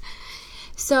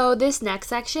 So this next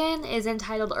section is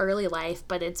entitled Early Life,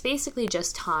 but it's basically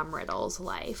just Tom Riddle's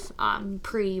life,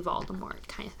 pre-Voldemort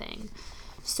kind of thing.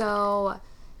 So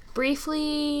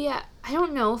briefly, I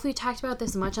don't know if we talked about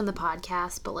this much on the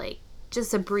podcast, but like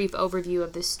just a brief overview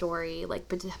of this story, like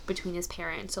between his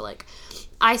parents. So like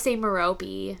I say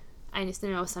Merope. I just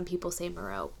know some people say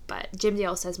Merope, but Jim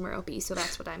Dale says Merope, so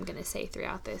that's what I'm going to say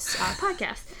throughout this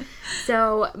podcast.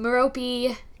 So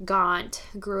Merope Gaunt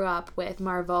grew up with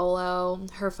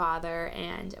Marvolo, her father,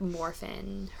 and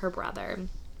Morphin, her brother.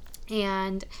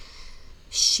 And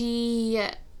she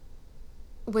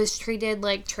was treated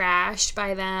like trash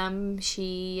by them.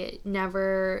 She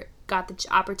never got the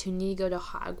opportunity to go to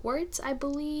Hogwarts, I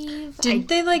believe. Didn't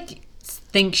they, like,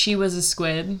 think she was a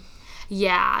squib?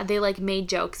 Yeah, they, like, made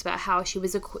jokes about how she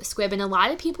was a squib, and a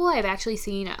lot of people I've actually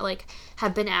seen, like,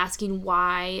 have been asking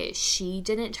why she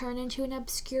didn't turn into an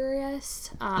Obscurus,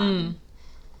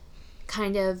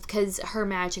 kind of, because her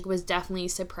magic was definitely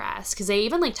suppressed, because they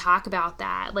even, like, talk about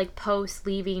that, like,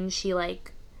 post-leaving, she,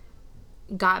 like,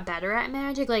 got better at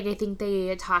magic, like, I think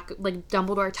they talk, like,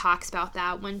 Dumbledore talks about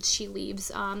that when she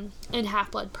leaves, in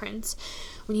Half-Blood Prince,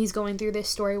 when he's going through this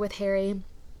story with Harry.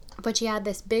 But she had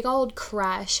this big old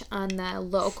crush on the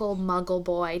local muggle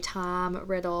boy, Tom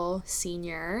Riddle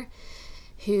Sr.,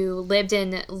 who lived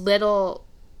in Little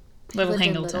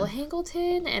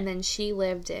Hangleton, and then she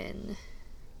lived in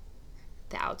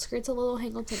the outskirts of Little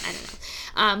Hangleton. I don't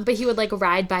know. But he would, like,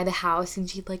 ride by the house, and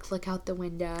she'd, like, look out the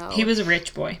window. He was a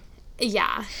rich boy.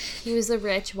 Yeah. He was a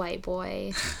rich white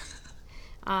boy.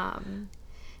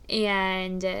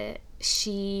 And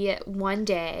one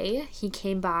day, he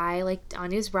came by, like, on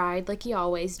his ride, like he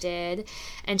always did,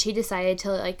 and she decided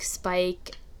to, like,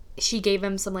 she gave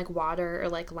him some, like, water or,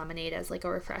 like, lemonade as, like, a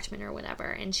refreshment or whatever,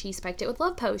 and she spiked it with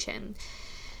love potion.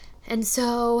 And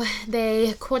so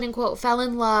they, quote-unquote, fell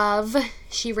in love.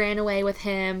 She ran away with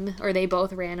him, or they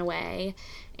both ran away,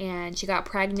 and she got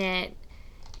pregnant.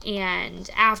 And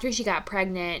after she got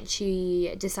pregnant,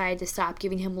 she decided to stop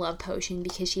giving him love potion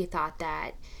because she thought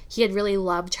that he had really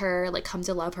loved her, like, come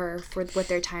to love her with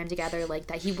their time together, like,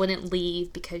 that he wouldn't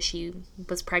leave because she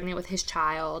was pregnant with his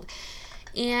child.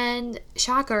 And,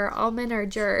 shocker, all men are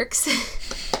jerks.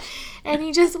 And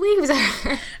he just leaves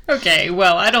her. Okay,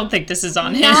 well, I don't think this is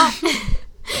on him.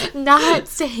 Not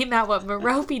saying that what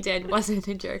Merope did wasn't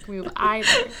a jerk move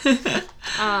either.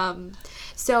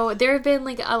 So there have been,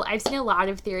 like, I've seen a lot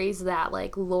of theories that,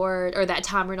 like, that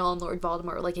Tom Riddle and Lord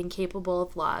Voldemort were, like, incapable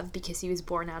of love because he was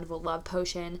born out of a love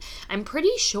potion. I'm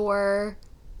pretty sure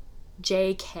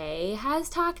J.K. has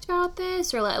talked about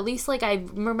this, or at least, like, I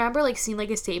remember, like, seeing, like,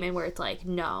 a statement where it's like,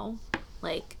 no,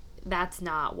 like, that's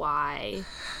not why.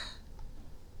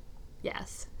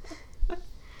 Yes.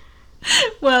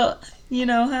 Well, you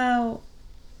know how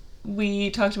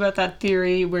we talked about that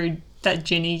theory where that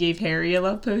Ginny gave Harry a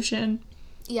love potion,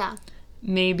 Yeah.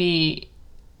 maybe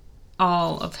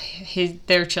all of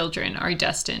their children are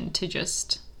destined to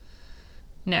just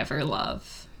never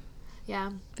love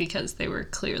Yeah. because they were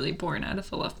clearly born out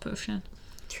of a love potion.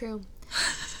 True.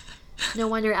 No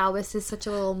wonder Albus is such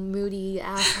a little moody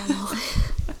asshole.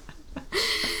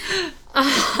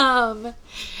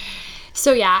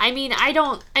 So yeah, I mean, I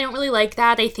don't really like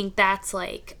that. I think that's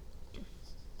like,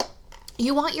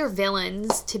 you want your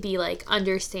villains to be like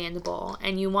understandable,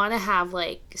 and you want to have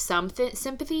like some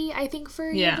sympathy, I think,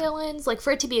 for your villains, like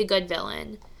for it to be a good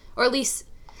villain, or at least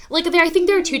like I think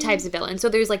there are two types of villains. So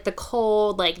there's like the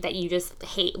cold, like that you just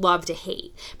love to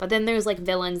hate, but then there's like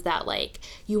villains that like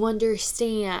you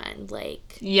understand,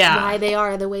 like why they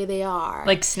are the way they are,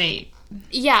 like Snape.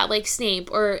 Yeah, like Snape,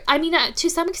 or I mean, to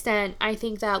some extent, I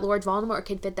think that Lord Voldemort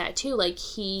could fit that too. Like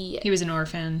he was an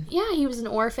orphan. Yeah, he was an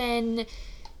orphan.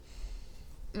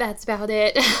 That's about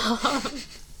it.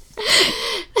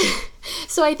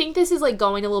 So I think this is like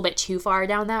going a little bit too far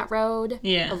down that road.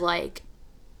 Yeah. Of like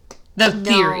the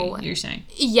theory you're saying.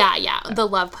 Yeah, the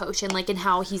love potion, like, and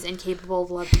how he's incapable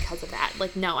of love because of that.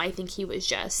 Like, no, I think he was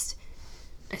just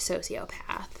a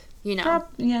sociopath. You know.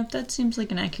 Yeah, that seems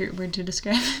like an accurate word to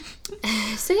describe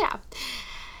it. So yeah.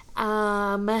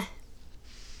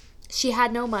 She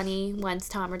had no money once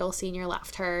Tom Riddle Sr.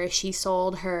 left her. She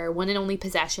sold her one and only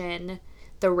possession,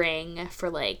 the ring, for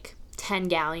like 10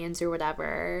 galleons or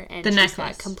whatever. And the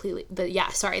necklace.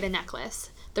 The necklace.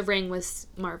 The ring was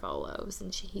Marvolo's,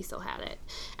 and he still had it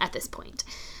at this point.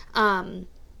 And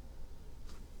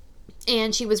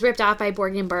she was ripped off by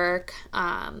Borgin Burke.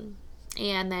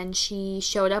 And then she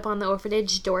showed up on the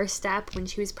orphanage doorstep when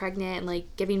she was pregnant and like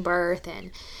giving birth,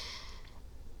 and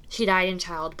she died in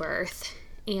childbirth.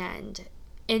 And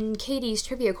in Katie's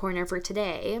trivia corner for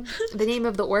today, the name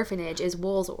of the orphanage is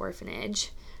Wool's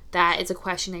Orphanage. That is a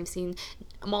question I've seen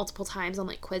multiple times on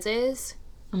like quizzes.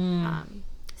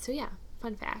 So yeah,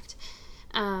 fun fact.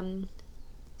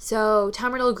 So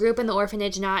Tom Riddle grew up in the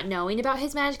orphanage not knowing about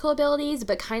his magical abilities,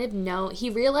 but kind of he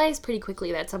realized pretty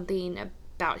quickly that something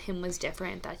about him was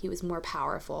different, that he was more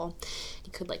powerful. He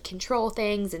could like control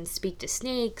things and speak to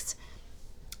snakes.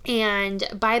 And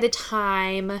by the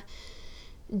time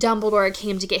Dumbledore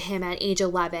came to get him at age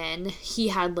 11, he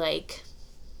had like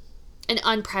an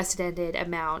unprecedented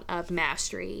amount of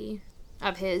mastery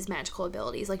of his magical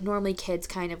abilities. Like normally kids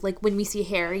kind of like when we see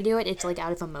Harry do it, it's like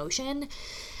out of emotion,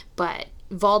 but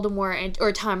Voldemort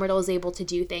or Tom Riddle is able to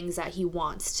do things that he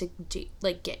wants to do,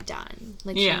 like get done.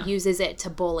 Like he uses it to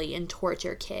bully and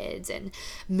torture kids and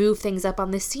move things up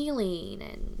on the ceiling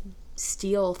and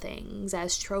steal things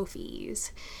as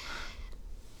trophies,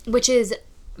 which is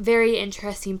very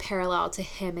interesting parallel to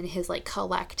him and his like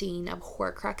collecting of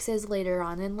Horcruxes later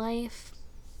on in life.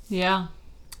 Yeah.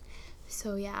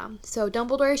 So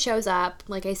Dumbledore shows up,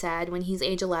 like I said, when he's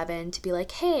age 11 to be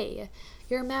like, hey,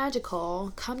 you're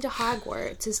magical, come to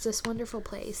Hogwarts, it's this wonderful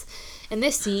place. And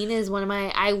this scene is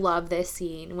I love this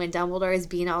scene when Dumbledore is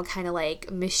being all kind of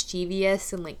like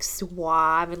mischievous and like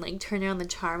suave and like turning on the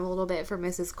charm a little bit for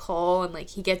Mrs. Cole, and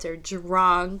like he gets her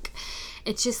drunk.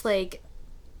 It's just like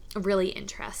really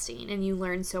interesting, and you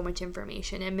learn so much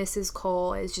information, and Mrs.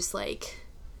 Cole is just like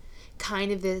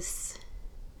kind of this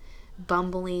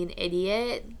bumbling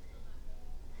idiot,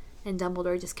 and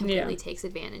Dumbledore just completely takes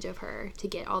advantage of her to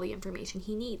get all the information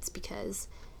he needs because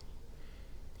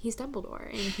he's Dumbledore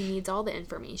and he needs all the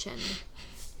information.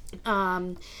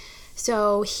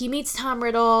 So he meets Tom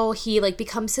Riddle, he like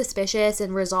becomes suspicious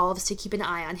and resolves to keep an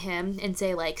eye on him and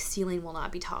say like stealing will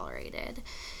not be tolerated.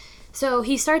 So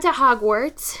he starts at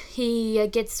Hogwarts. He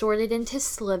gets sorted into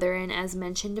Slytherin, as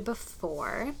mentioned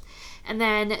before. And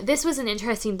then this was an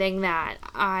interesting thing that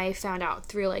I found out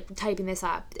through like typing this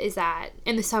up, is that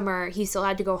in the summer he still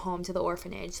had to go home to the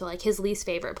orphanage, so like his least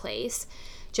favorite place.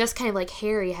 Just kind of like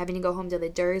Harry having to go home to the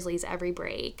Dursleys every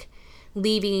break,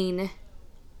 leaving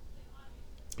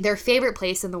their favorite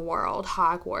place in the world,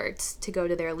 Hogwarts, to go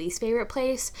to their least favorite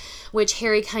place, which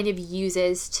Harry kind of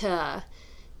uses to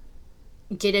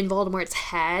get in Voldemort's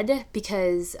head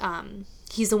because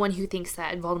he's the one who thinks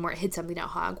that Voldemort hid something at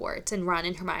Hogwarts, and Ron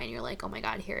and Hermione are like, oh my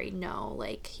god, Harry, no,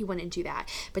 like he wouldn't do that.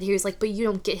 But Harry's like, but you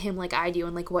don't get him like I do,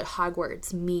 and like what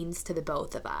Hogwarts means to the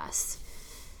both of us.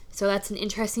 So that's an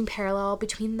interesting parallel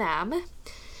between them.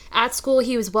 At school,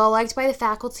 he was well liked by the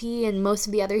faculty and most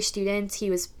of the other students. He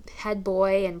was head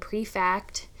boy and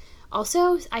prefect.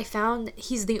 Also, I found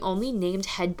he's the only named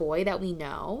head boy that we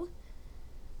know.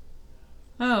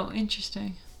 Oh,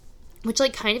 interesting. Which,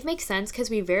 like, kind of makes sense because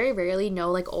we very rarely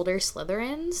know, like, older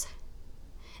Slytherins.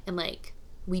 And, like,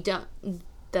 we don't...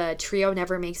 the trio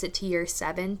never makes it to year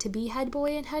 7 to be head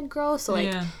boy and head girl. So,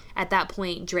 like, Yeah. at that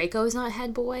point, Draco's not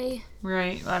head boy.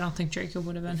 Right. I don't think Draco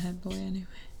would have been head boy anyway.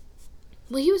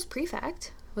 Well, he was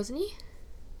prefect, wasn't he?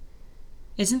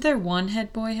 Isn't there one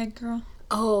head boy, head girl?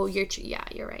 Oh, yeah,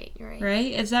 you're right. You're right.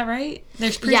 Right? Is that right?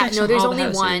 There's Yeah, prefects no, from there's all the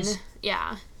only one. houses.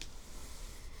 Yeah.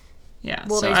 Yeah.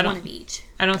 Well, so there's I one don't. of each.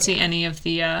 I don't see any of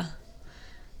the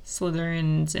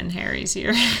Slytherins and Harrys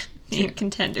here being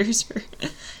contenders for.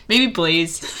 Maybe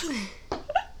Blaze.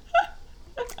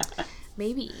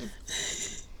 Maybe.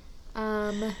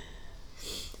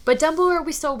 But Dumbledore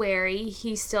was still wary.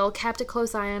 He still kept a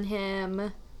close eye on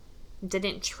him.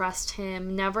 Didn't trust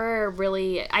him. Never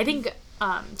really. I think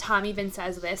Tom even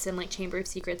says this in like Chamber of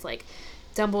Secrets. Like,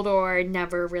 Dumbledore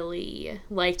never really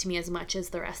liked me as much as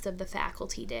the rest of the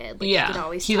faculty did. Like, Yeah. you could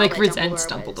always He tell like that resents was-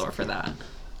 Dumbledore for that.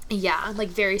 Yeah, like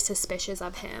very suspicious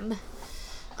of him.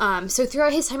 So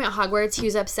throughout his time at Hogwarts, he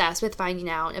was obsessed with finding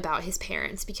out about his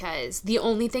parents because the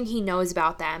only thing he knows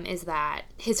about them is that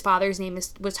his father's name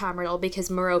was Tom Riddle because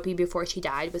Merope, before she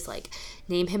died, was like,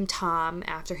 name him Tom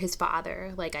after his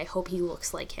father. Like, I hope he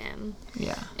looks like him.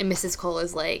 Yeah. And Mrs. Cole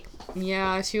is like,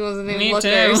 yeah, she wasn't even Me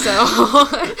looking, too. so...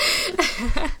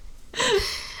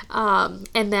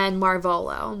 and then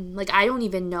Marvolo. Like, I don't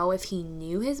even know if he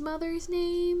knew his mother's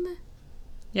name.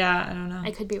 Yeah, I don't know.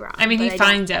 I could be wrong. I mean, but he don't-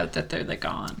 finds out that they're like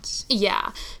aunts.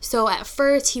 Yeah. So at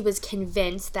first he was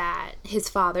convinced that his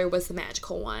father was the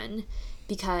magical one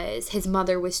because his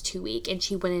mother was too weak and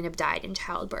she wouldn't have died in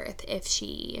childbirth if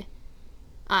she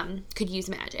could use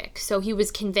magic. So he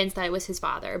was convinced that it was his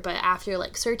father, but after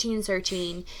like searching and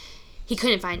searching, he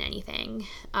couldn't find anything.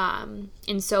 And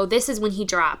so this is when he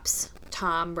drops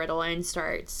Tom Riddle and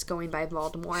starts going by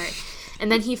Voldemort.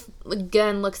 And then he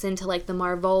again looks into like the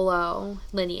Marvolo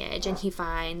lineage and he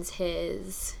finds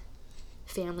his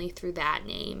family through that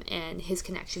name and his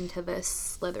connection to the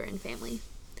Slytherin family.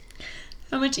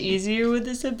 How much easier would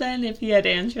this have been if he had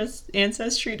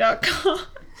Ancestry.com?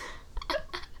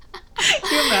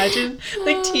 Can you imagine?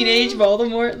 Like teenage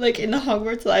Voldemort, like in the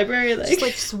Hogwarts library, like, Just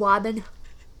like swabbing.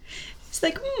 it's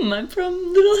like, I'm from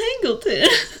Little Hangleton.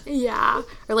 Yeah.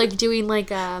 Or like doing like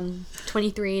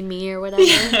 23andMe or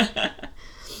whatever.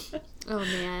 Oh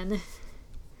man.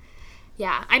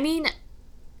 Yeah. I mean,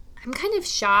 I'm kind of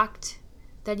shocked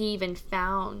that he even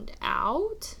found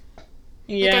out.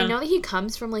 Yeah. Like, I know that he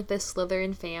comes from like the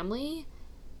Slytherin family,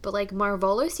 but like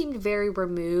Marvolo seemed very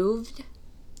removed.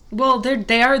 Well, the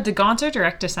Gaunts are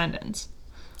direct descendants.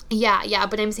 Yeah,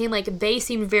 but I'm saying like they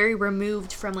seemed very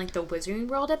removed from like the Wizarding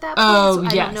world at that point. Oh, so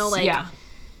I yes, don't know, like yeah.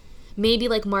 maybe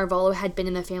like Marvolo had been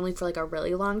in the family for like a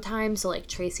really long time, so like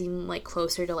tracing like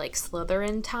closer to like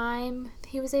Slytherin time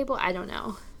he was able. I don't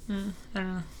know. I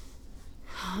don't know.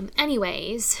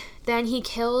 Anyways, then he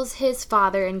kills his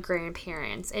father and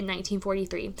grandparents in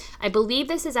 1943. I believe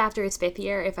this is after his 5th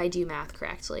year, if I do math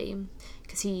correctly,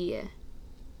 because he.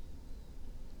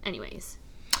 Anyways,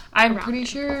 I'm Around pretty there.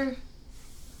 sure.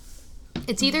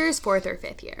 it's either his 4th or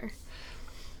 5th year.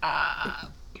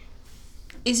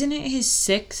 Isn't it his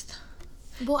 6th?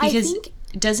 Well, Because I think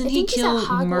doesn't I he think he's at kill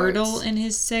Hogwarts. Myrtle in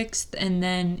his 6th, and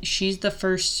then she's the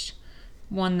first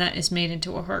one that is made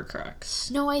into a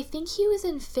Horcrux? no, I think he was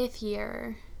in 5th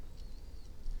year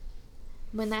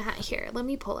when that here. Let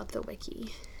me pull up the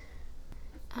wiki.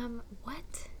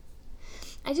 What?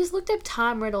 I just looked up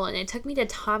Tom Riddle and it took me to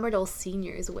Tom Riddle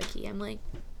Senior's wiki. I'm like,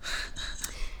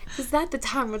 is that the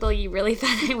Tom Riddle you really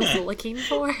thought I was looking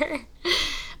for?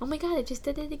 Oh my god, I just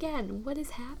did it again. What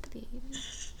is happening?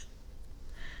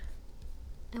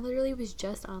 I literally was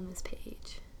just on this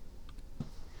page.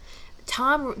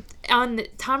 Tom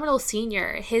Riddle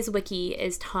Senior, his wiki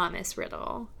is Thomas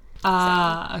Riddle.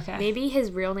 Okay. Maybe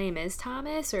his real name is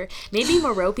Thomas, or maybe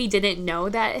Merope didn't know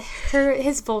that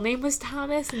his full name was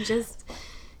Thomas and just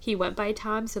he went by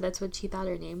Tom, so that's what she thought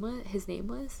his name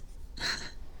was.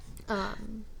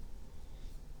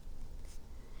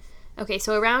 Okay,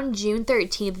 so around June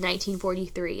 13th,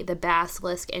 1943, the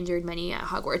basilisk injured many at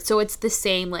Hogwarts. So it's the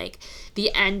same, like,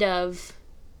 the end of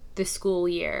the school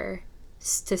year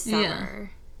to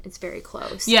summer. It's very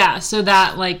close. Yeah, so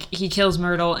that, like, he kills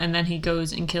Myrtle, and then he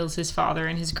goes and kills his father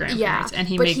and his grandparents, Yeah, and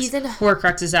he but makes he's in-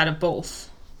 Horcruxes out of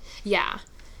both. Yeah.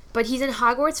 But he's in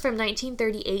Hogwarts from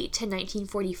 1938 to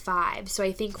 1945, so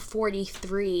I think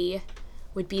 43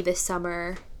 would be the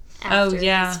summer after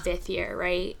yeah. his 5th year,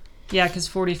 right? Yeah, because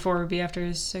 44 would be after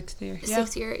his 6th year. Yeah,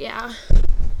 6th year, yeah.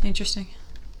 interesting.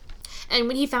 And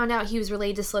when he found out he was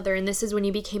related to Slytherin, this is when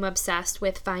he became obsessed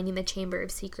with finding the Chamber of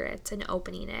Secrets and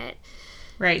opening it.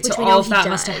 Right, Which so we know all of he that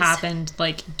must have does. happened,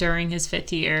 like, during his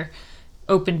 5th year,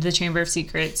 opened the Chamber of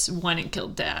Secrets when it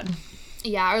killed Dad.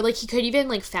 Yeah, or like he could even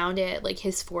like found it like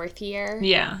his 4th year.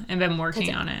 Yeah, and been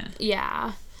working on it.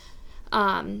 Yeah.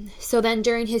 So then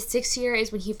during his 6th year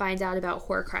is when he finds out about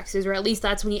Horcruxes, or at least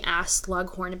that's when he asked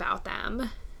Slughorn about them.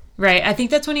 Right. I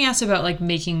think that's when he asked about like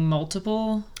making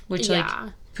multiple, which like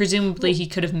presumably he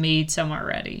could have made some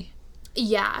already.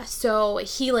 Yeah, so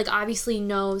he like obviously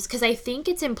knows, because I think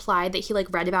it's implied that he like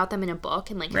read about them in a book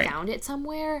and like found it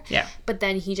somewhere. Yeah. But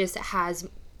then he just has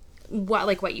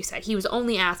what you said. He was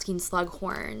only asking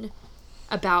Slughorn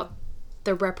about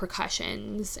the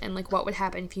repercussions and like what would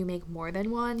happen if you make more than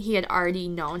one. He had already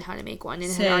known how to make one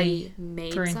and had already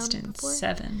made for some instance, before.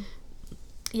 7.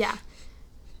 Yeah.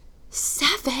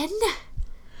 7?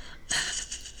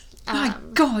 My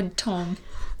God, Tom.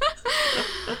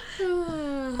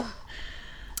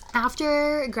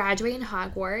 After graduating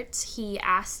Hogwarts, he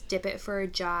asked Dippet for a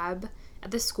job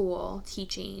at the school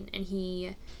teaching, and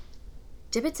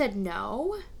Dippet said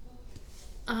no.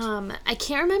 I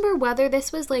can't remember whether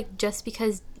this was like just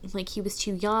because like he was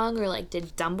too young, or like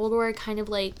did Dumbledore kind of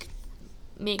like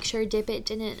make sure Dippet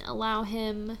didn't allow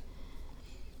him.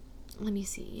 Let me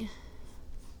see.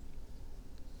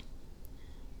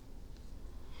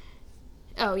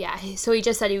 Oh yeah, so he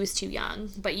just said he was too young,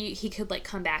 but he could like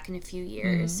come back in a few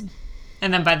years.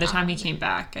 And then by the time he came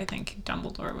back, I think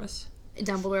Dumbledore was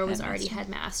already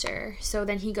headmaster. So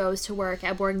then he goes to work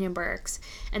at Borgin and Burke's,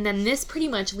 and then this pretty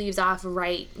much leaves off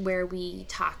right where we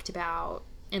talked about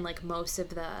in like most of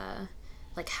the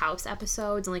like house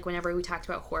episodes, and like whenever we talked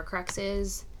about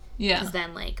Horcruxes. Yeah. Because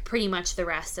then like pretty much the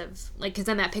rest of like, because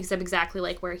then that picks up exactly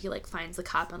like where he like finds the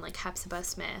cup on like Hepzibah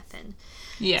Smith, and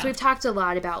so we've talked a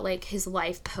lot about like his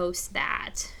life post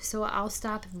that. So I'll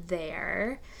stop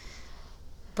there.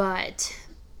 But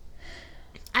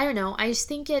I don't know. I just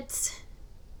think it's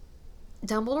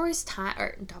Voldemort's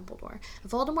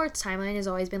timeline has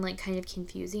always been like kind of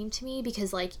confusing to me,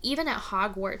 because like even at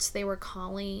Hogwarts they were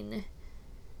calling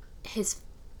his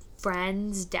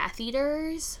friends Death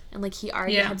Eaters, and like he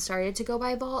already had started to go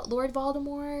by Lord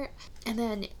Voldemort. And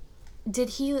then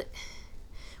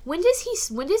when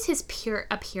does his pure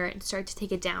appearance start to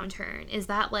take a downturn? Is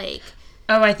that like,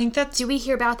 oh, I think that's, do we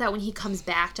hear about that when he comes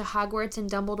back to Hogwarts and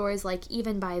Dumbledore's like,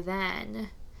 even by then,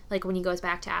 like when he goes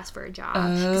back to ask for a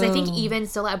job? Because I think even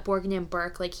still at Borgin and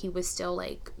Burke, like he was still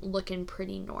like looking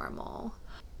pretty normal.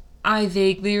 I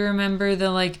vaguely remember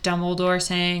the like Dumbledore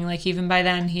saying like even by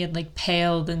then he had like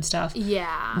paled and stuff.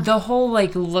 Yeah. The whole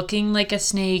like looking like a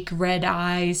snake, red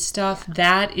eyes stuff,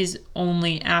 that is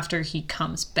only after he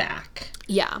comes back.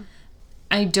 Yeah.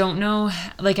 I don't know,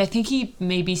 like I think he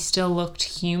maybe still looked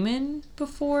human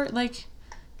before, like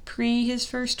pre his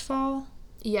first fall.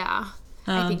 Yeah.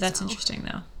 I think that's so. interesting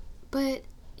though. But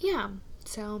yeah,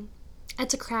 so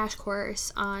it's a crash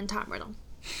course on Tom Riddle.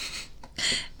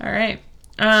 All right.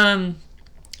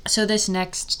 So this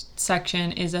next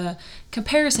section is a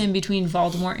comparison between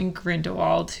Voldemort and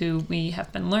Grindelwald, who we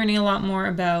have been learning a lot more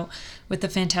about with the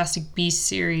Fantastic Beasts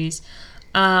series.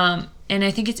 And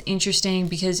I think it's interesting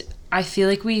because I feel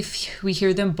like we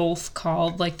hear them both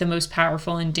called like the most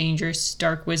powerful and dangerous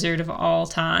dark wizard of all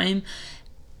time.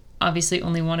 Obviously,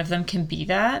 only one of them can be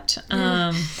that.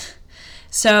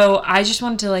 So I just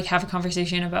wanted to like have a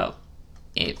conversation about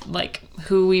it, like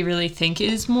who we really think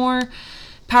is more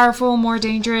powerful, more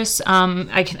dangerous.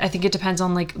 I think it depends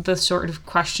on like the sort of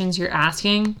questions you're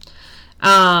asking.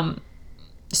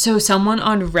 So someone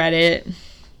on Reddit,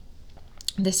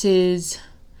 this is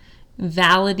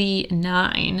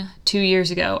Validity9, 2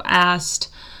 years ago,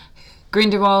 asked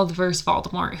Grindelwald versus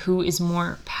Voldemort, who is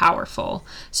more powerful?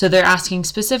 So they're asking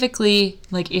specifically,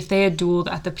 like, if they had dueled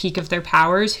at the peak of their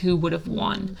powers, who would have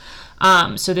won?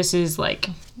 So this is, like,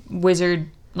 wizard,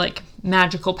 like,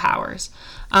 magical powers.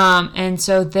 And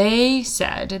so they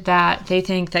said that they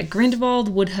think that Grindelwald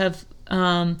would have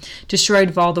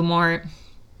destroyed Voldemort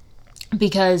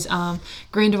because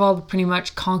Grindelwald pretty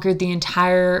much conquered the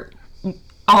entirety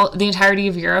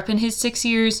of Europe in his 6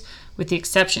 years, with the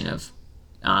exception of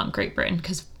Great Britain,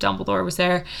 because Dumbledore was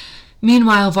there.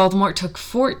 Meanwhile, Voldemort took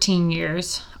 14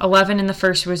 years, 11 in the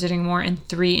First Wizarding War and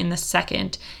 3 in the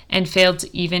Second, and failed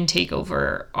to even take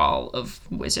over all of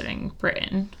Wizarding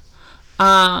Britain.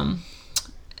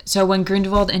 So when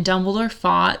Grindelwald and Dumbledore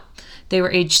fought, they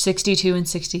were aged 62 and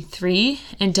 63,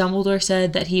 and Dumbledore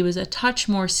said that he was a touch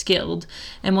more skilled.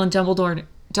 And when Dumbledore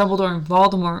and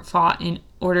Voldemort fought in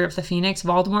Order of the Phoenix,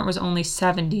 Voldemort was only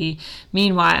 70.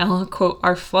 Meanwhile, quote,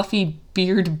 our fluffy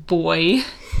beard boy,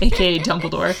 aka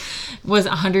Dumbledore, was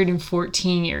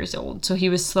 114 years old. So he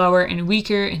was slower and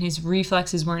weaker, and his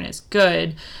reflexes weren't as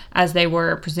good as they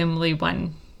were presumably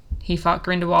when he fought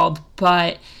Grindelwald,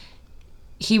 but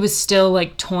he was still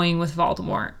like toying with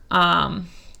Voldemort.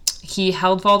 he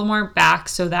held Voldemort back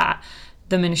so that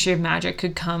the Ministry of Magic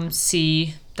could come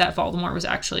see that Voldemort was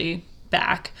actually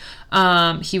back.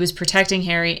 He was protecting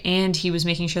Harry, and he was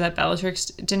making sure that Bellatrix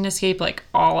didn't escape, like,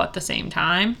 all at the same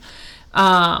time.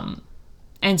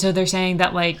 And so they're saying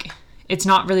that, like, it's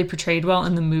not really portrayed well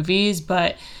in the movies,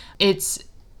 but it's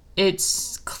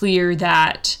clear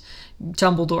that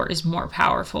Dumbledore is more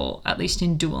powerful, at least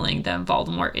in dueling, than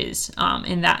Voldemort is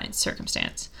in that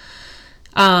circumstance.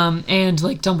 And,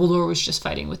 like, Dumbledore was just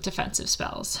fighting with defensive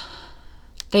spells.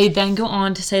 They then go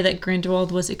on to say that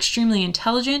Grindelwald was extremely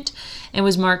intelligent and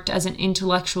was marked as an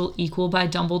intellectual equal by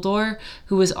Dumbledore,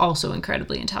 who was also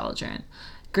incredibly intelligent.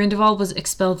 Grindelwald was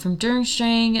expelled from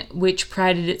Durmstrang, which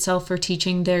prided itself for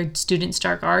teaching their students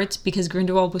dark arts, because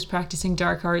Grindelwald was practicing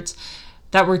dark arts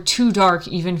that were too dark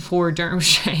even for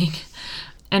Durmstrang.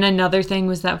 And another thing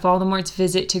was that Voldemort's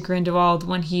visit to Grindelwald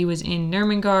when he was in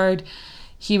Nurmengard,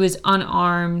 he was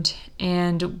unarmed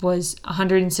and was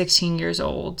 116 years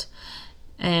old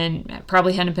and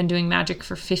probably hadn't been doing magic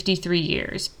for 53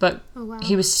 years. But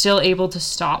he was still able to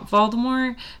stop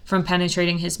Voldemort from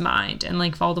penetrating his mind. And,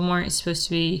 like, Voldemort is supposed to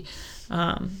be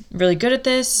really good at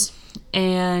this.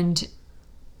 And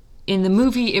in the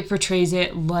movie, it portrays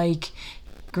it like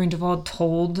Grindelwald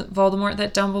told Voldemort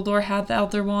that Dumbledore had the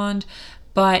Elder Wand.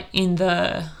 But in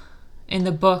the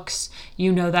books,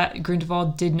 you know that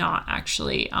Grindelwald did not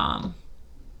actually,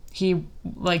 he,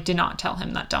 like, did not tell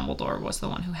him that Dumbledore was the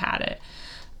one who had it.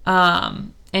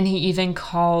 And he even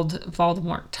called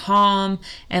Voldemort Tom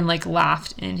and, like,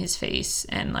 laughed in his face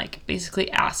and, like, basically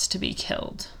asked to be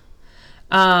killed.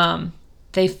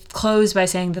 They close by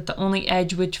saying that the only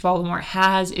edge which Voldemort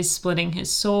has is splitting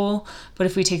his soul, but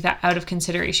if we take that out of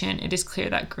consideration, it is clear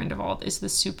that Grindelwald is the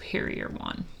superior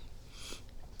one.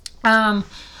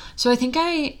 So I think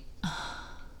I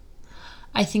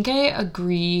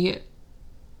agree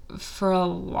for a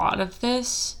lot of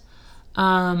this.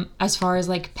 As far as,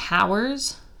 like,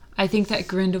 powers, I think that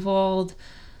Grindelwald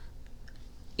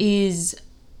is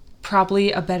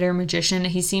probably a better magician.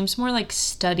 He seems more, like,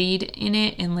 studied in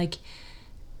it and, like,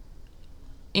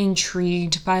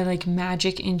 intrigued by, like,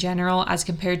 magic in general as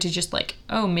compared to just, like,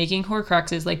 making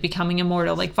Horcruxes, like, becoming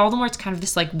immortal. Like, Voldemort's kind of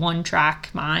this, like, one-track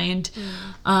mind.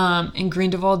 And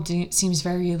Grindelwald seems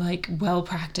very, like,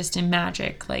 well-practiced in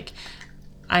magic. Like,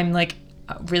 I'm, like,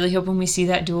 really hoping we see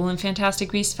that duel in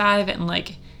Fantastic Beasts 5, and,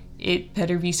 like, it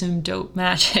better be some dope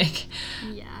magic.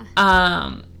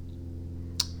 Yeah.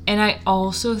 And I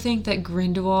also think that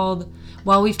Grindelwald,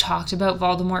 while we've talked about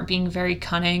Voldemort being very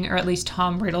cunning, or at least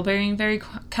Tom Riddle being very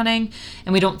cunning,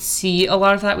 and we don't see a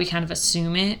lot of that, we kind of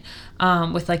assume it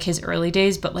with, like, his early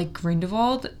days, but, like,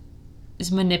 Grindelwald's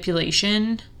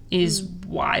manipulation is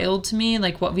wild to me.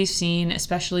 Like, what we've seen,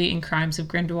 especially in Crimes of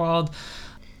Grindelwald,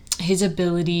 his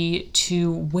ability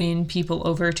to win people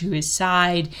over to his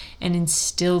side and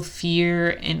instill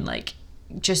fear and, like,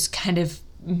 just kind of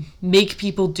make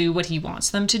people do what he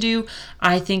wants them to do,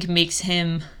 I think makes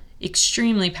him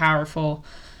extremely powerful,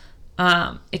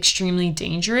 extremely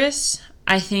dangerous.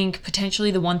 I think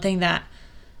potentially the one thing that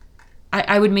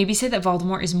I would maybe say that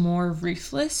Voldemort is more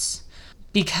ruthless,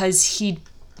 because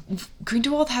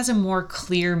Grindelwald has a more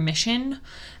clear mission,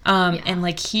 and,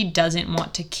 like, he doesn't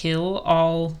want to kill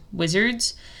all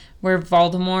wizards, where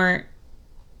Voldemort,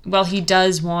 well, he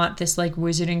does want this, like,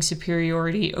 wizarding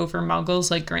superiority over muggles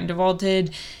like Grindelwald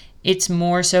did. It's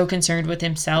more so concerned with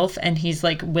himself, and he's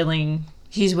willing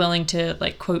to,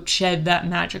 like, quote, shed that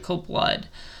magical blood.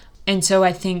 And so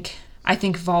I think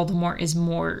Voldemort is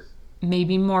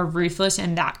maybe more ruthless,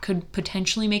 and that could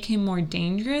potentially make him more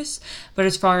dangerous. But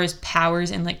as far as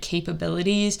powers and, like,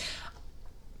 capabilities,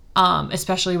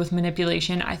 especially with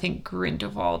manipulation, I think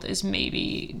Grindelwald is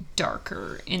maybe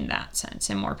darker in that sense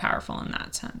and more powerful in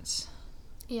that sense.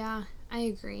 Yeah, I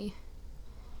agree.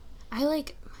 I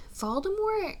like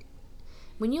Voldemort.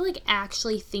 When you, like,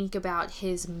 actually think about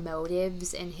his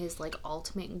motives and his, like,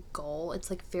 ultimate goal, it's,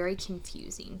 like, very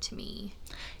confusing to me.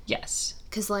 Yes.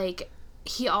 Because, like,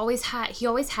 he always had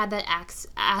that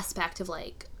aspect of,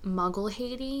 like, muggle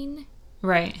hating.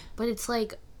 Right. But it's,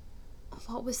 like,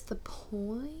 what was the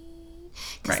point?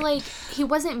 Because, Right. like, he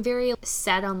wasn't very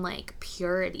set on, like,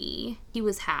 purity. He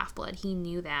was half-blood. He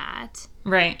knew that.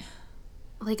 Right.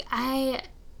 Like,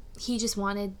 he just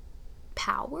wanted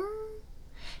power?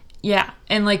 Yeah,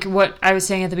 and, like, what I was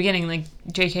saying at the beginning, like,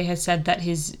 JK has said that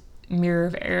his Mirror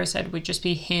of Erised would just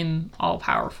be him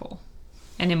all-powerful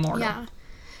and immortal. Yeah.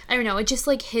 I don't know, it's just,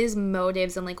 like, his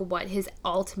motives and, like, what his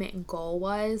ultimate goal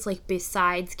was, like,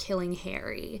 besides killing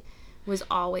Harry, was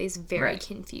always very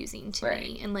confusing to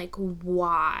me. And, like,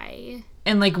 why?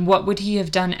 And, like, what would he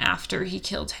have done after he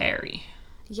killed Harry?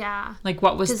 Yeah. Like,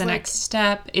 what was 'Cause, the like- next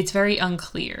step? It's very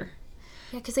unclear.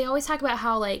 Yeah, because they always talk about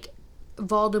how, like,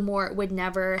 Voldemort would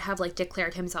never have, like,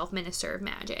 declared himself Minister of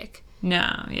Magic.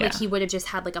 No, yeah. Like, he would have just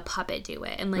had, like, a puppet do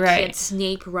it. And, like, he Right. had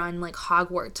Snape run, like,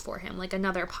 Hogwarts for him, like,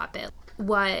 another puppet.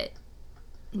 What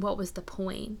was the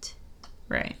point?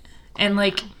 Right. And,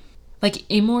 like,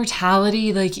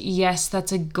 immortality, like, yes,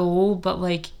 that's a goal, but,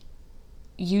 like,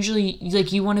 usually,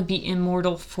 like, you want to be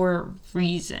immortal for a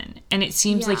reason. And it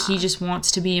seems like he Yeah. just wants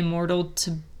to be immortal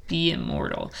to be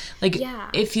immortal. Like, Yeah.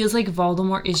 it feels like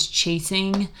Voldemort is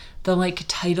chasing the, like,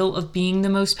 title of being the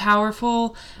most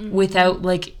powerful without,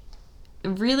 like,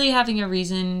 really having a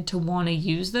reason to want to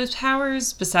use those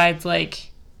powers besides,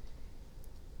 like,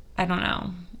 I don't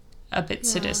know, a bit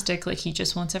sadistic, like he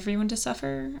just wants everyone to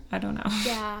suffer. I don't know.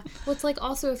 Yeah. Well, it's like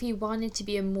also if you wanted to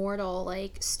be immortal,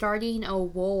 like starting a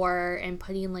war and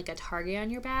putting like a target on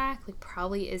your back, like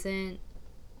probably isn't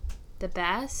the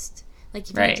best. Like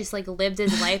if he Right. just like lived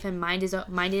his life and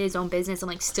minded his own business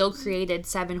and like still created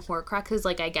 7 Horcruxes,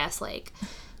 like I guess like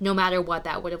no matter what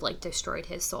that would have like destroyed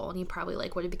his soul and he probably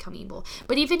like would have become evil.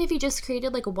 But even if he just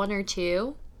created like 1 or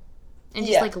 2 and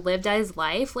just Yeah. like lived out his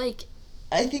life, like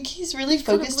I think he's really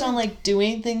focused on like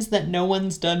doing things that no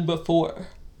one's done before.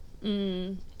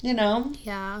 You know?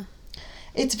 yeah.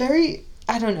 It's very,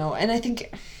 I don't know. And I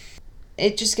think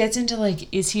It just gets into, like,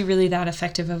 is he really that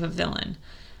effective of a villain?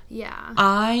 Yeah.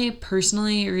 I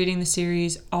personally, reading the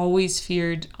series, always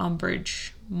feared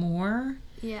Umbridge more.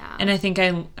 Yeah. And I think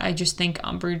I just think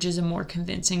Umbridge is a more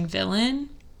convincing villain.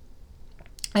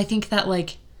 I think that,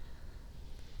 like,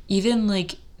 even,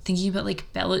 like, thinking about,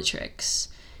 like, Bellatrix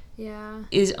yeah.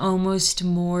 is almost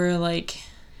more, like...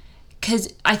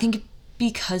 Because I think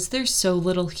because there's so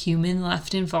little human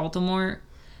left in Voldemort,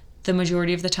 the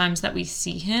majority of the times that we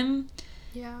see him,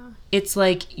 Yeah. it's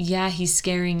like, yeah, he's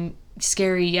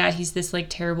scary. Yeah, he's this, like,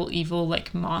 terrible, evil,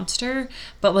 like, monster.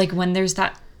 But, like, when there's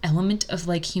that element of,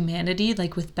 like, humanity,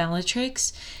 like with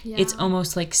Bellatrix, it's Yeah.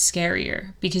 almost, like,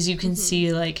 scarier because you can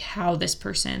see, like, how this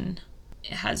person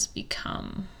has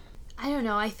become. I don't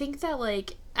know. I think that,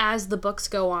 like, as the books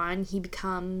go on, he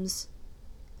becomes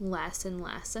less and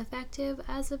less effective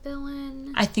as a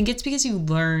villain. I think it's because you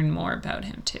learn more about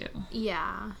him, too.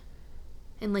 Yeah.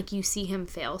 And, like, you see him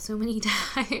fail so many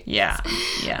times. Yeah.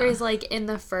 Whereas, like, in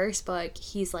the first book,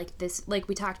 he's, like, this, like,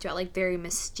 we talked about, like, very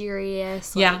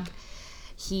mysterious. Like, Yeah.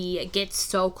 he gets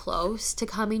so close to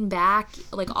coming back,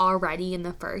 like, already in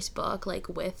the first book, like,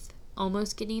 with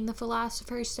almost getting the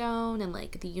Philosopher's Stone and,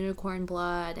 like, the unicorn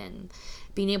blood and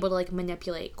being able to, like,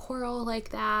 manipulate Quirrell like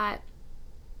that.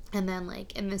 And then,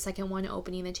 like, in the second one,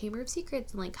 opening the Chamber of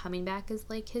Secrets and, like, coming back as,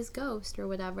 like, his ghost or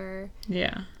whatever.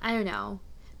 Yeah. I don't know.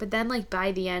 But then, like,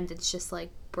 by the end, it's just like,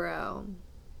 bro.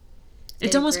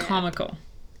 It's big almost rip. comical.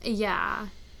 Yeah.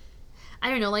 I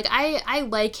don't know. Like, I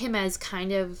like him as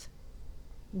kind of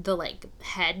the, like,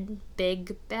 head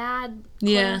big bad, quote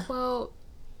Yeah. unquote.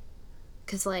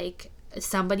 Because, like,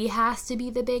 somebody has to be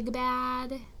the big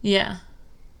bad. Yeah.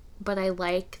 But I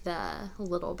like the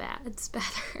little bads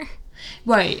better.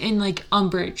 Right, and, like,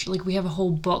 Umbridge, like, we have a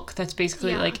whole book that's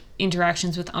basically, Yeah. like,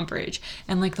 interactions with Umbridge.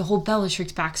 And, like, the whole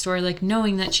Bellatrix backstory, like,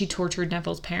 knowing that she tortured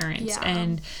Neville's parents Yeah.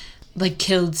 and, like,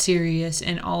 killed Sirius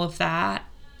and all of that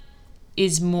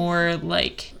is more,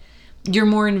 like, you're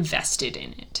more invested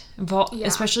in it. Yeah.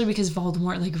 Especially because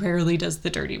Voldemort, like, rarely does the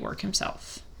dirty work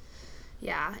himself.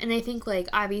 Yeah. And I think, like,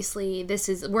 obviously,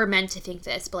 we're meant to think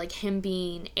this, but, like, him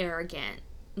being arrogant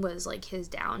was, like, his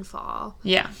downfall.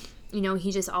 Yeah. You know,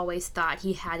 he just always thought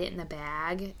he had it in the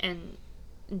bag and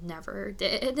never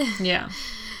did. Yeah.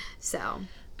 So,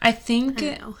 I I think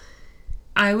don't know.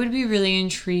 I would be really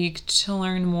intrigued to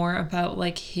learn more about,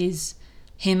 like,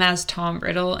 him as Tom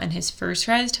Riddle and his first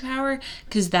rise to power,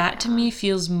 because that to me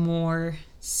feels more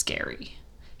scary.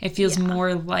 It feels Yeah.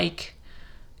 more like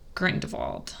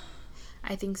Grindelwald.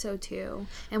 I think so too.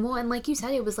 And well, and like you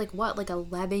said, it was like what, like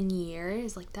 11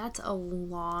 years? Like that's a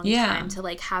long Yeah. time to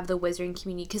like have the wizarding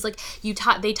community. Because like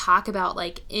they talk about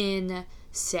like in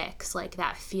 6, like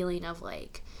that feeling of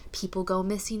like people go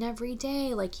missing every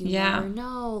day. Like you Yeah. never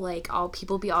know. Like all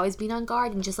people always being on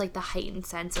guard, and just like the heightened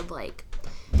sense of like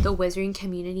the wizarding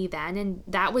community then. And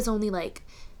that was only like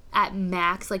at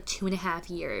max like 2.5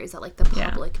 years that like the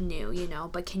Yeah. public knew, you know.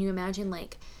 But can you imagine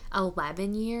like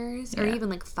 11 years or Yeah. even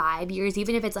like 5 years,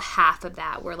 even if it's a half of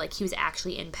that where like he was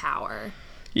actually in power?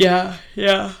 Yeah.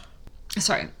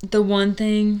 Sorry. The one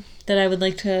thing that I would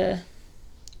like to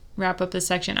wrap up this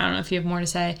section, I don't know if you have more to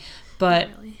say, but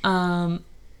Not really.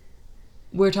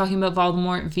 we're talking about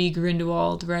Voldemort v.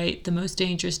 Grindelwald, right? The most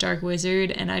dangerous dark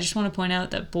wizard. And I just want to point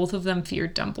out that both of them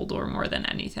feared Dumbledore more than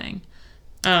anything.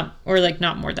 Or, like,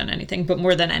 not more than anything, but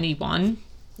more than anyone.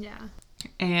 Yeah.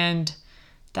 And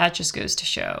that just goes to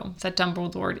show that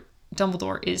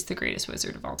Dumbledore is the greatest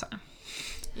wizard of all time.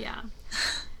 Yeah.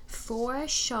 For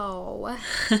sure.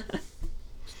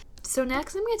 So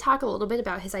next I'm going to talk a little bit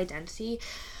about his identity.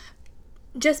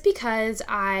 Just because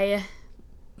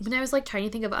when I was like trying to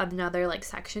think of another like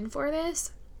section for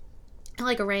this, I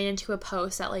like ran into a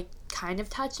post that like kind of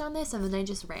touched on this, and then I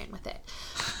just ran with it.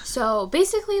 So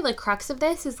basically the crux of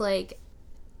this is like,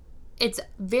 it's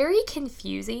very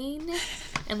confusing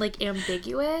and like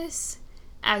ambiguous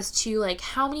as to like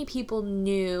how many people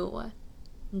knew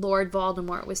Lord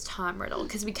Voldemort was Tom Riddle,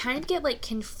 because we kind of get like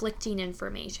conflicting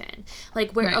information.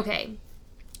 Like where, Right. okay,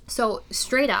 so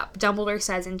straight up, Dumbledore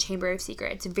says in Chamber of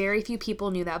Secrets, very few people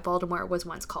knew that Voldemort was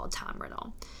once called Tom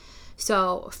Riddle.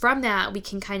 So from that, we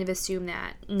can kind of assume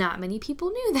that not many people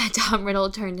knew that Tom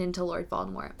Riddle turned into Lord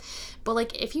Voldemort. But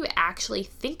like if you actually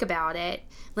think about it,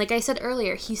 like I said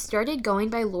earlier, he started going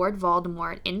by Lord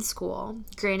Voldemort in school.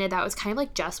 Granted, that was kind of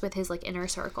like just with his like inner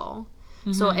circle.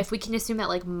 So if we can assume that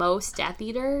like most Death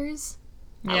Eaters,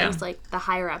 at least like the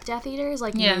higher up Death Eaters,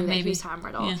 like knew that he was Tom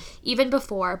Riddle. Yeah. Even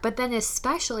before, but then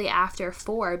especially after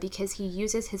 4, because he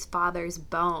uses his father's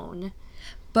bone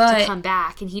to come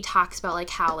back, and he talks about like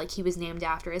how like he was named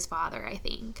after his father, I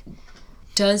think.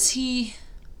 Does he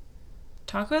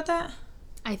talk about that?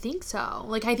 I think so.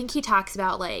 Like I think he talks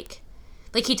about like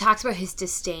he talks about his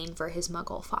disdain for his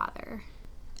Muggle father.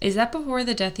 Is that before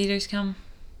the Death Eaters come?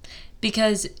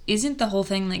 Because isn't the whole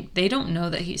thing like they don't know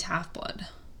that he's half-blood?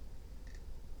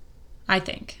 I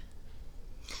think.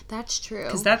 That's true.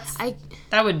 Because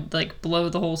that would like blow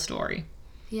the whole story.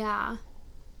 Yeah.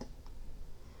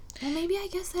 Well, maybe I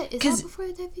guess that is that before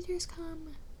the Death Eaters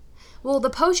come. Well,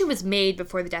 the potion was made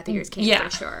before the Death Eaters came, for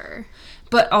sure.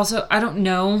 But also, I don't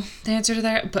know the answer to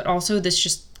that. But also, this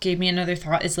just gave me another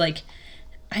thought. Is like,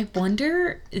 I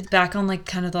wonder, back on like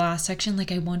kind of the last section,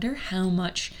 like I wonder how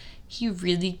much he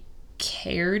really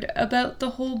cared about the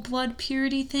whole blood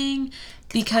purity thing,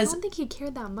 because I don't think he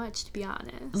cared that much, to be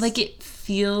honest. like it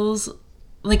feels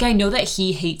like I know that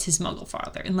he hates his Muggle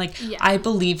father, and like I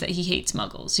believe that he hates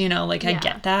Muggles, you know, like I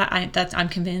get that, I'm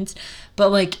convinced,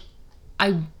 but like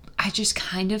I just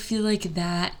kind of feel like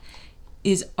that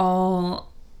is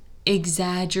all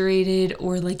exaggerated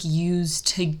or like used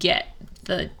to get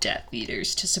the Death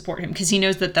Eaters to support him, because he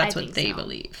knows that that's what they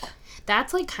believe.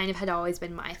 That's like kind of had always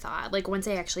been my thought. Like once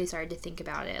I actually started to think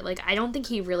about it, like I don't think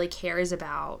he really cares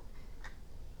about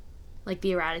like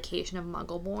the eradication of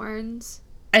Muggleborns.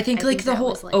 I think like the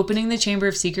whole opening the Chamber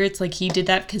of Secrets, like he did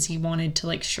that because he wanted to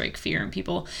like strike fear in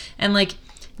people, and like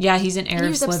he's an heir of Slytherin. He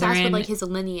was obsessed with like his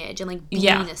lineage and like being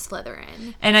a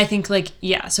Slytherin. And I think like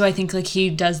so I think like he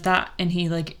does that, and he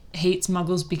like hates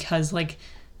Muggles because like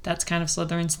that's kind of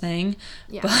Slytherin's thing.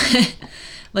 Yeah. But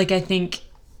like I think,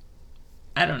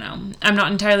 I don't know, I'm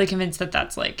not entirely convinced that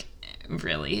that's like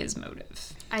really his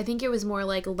motive. I think it was more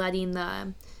like letting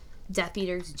the Death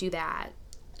Eaters do that.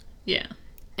 Yeah.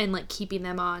 And like keeping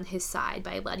them on his side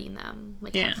by letting them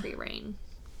like have free reign.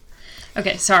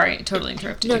 Okay, sorry, totally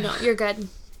interrupted you. No, you're good.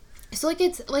 So like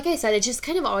it's like I said, it's just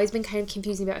kind of always been kind of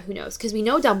confusing about who knows, because we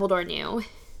know Dumbledore knew.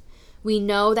 We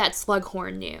know that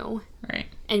Slughorn knew. Right.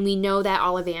 And we know that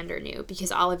Ollivander knew,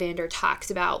 because Ollivander talks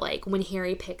about, like, when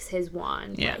Harry picks his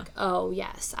wand. Yeah. Like, oh,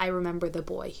 yes, I remember the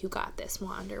boy who got this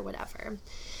wand, or whatever.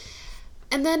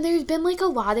 And then there's been, like, a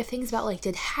lot of things about, like,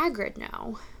 did Hagrid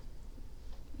know?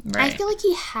 Right. I feel like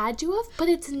he had to have, but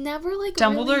it's never, like,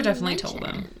 Dumbledore really definitely mentioned.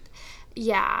 told him.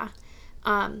 Yeah.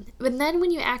 But then when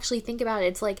you actually think about it,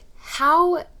 it's like,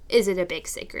 how is it a big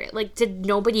secret? Like, did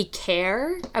nobody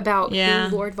care about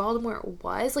who Lord Voldemort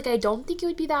was? Like, I don't think it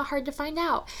would be that hard to find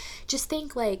out. Just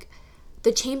think, like,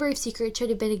 the Chamber of Secrets should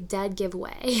have been a dead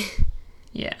giveaway.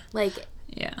 Yeah. Like,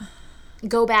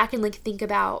 go back and, like, think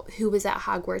about who was at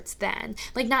Hogwarts then.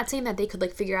 Like, not saying that they could,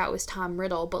 like, figure out it was Tom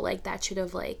Riddle, but, like, that should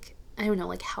have, like, I don't know,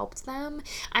 like, helped them.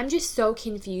 I'm just so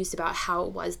confused about how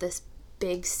it was this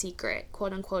big secret,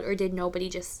 quote unquote, or did nobody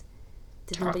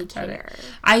care?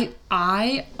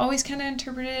 I always kind of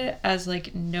interpreted it as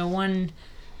like no one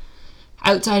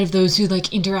outside of those who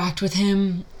like interact with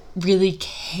him really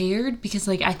cared, because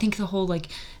like I think the whole like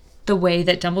the way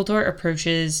that Dumbledore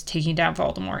approaches taking down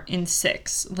Voldemort in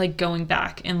 6, like going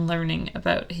back and learning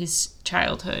about his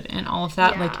childhood and all of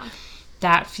that, like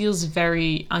that feels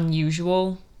very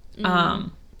unusual.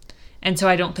 And so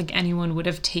I don't think anyone would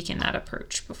have taken that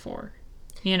approach before,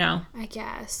 you know? I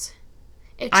guess.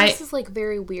 It just is, like,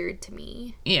 very weird to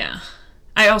me. Yeah.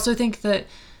 I also think that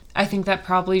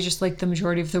probably just, like, the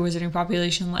majority of the wizarding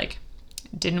population, like,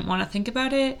 didn't want to think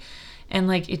about it. And,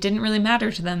 like, it didn't really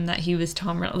matter to them that he was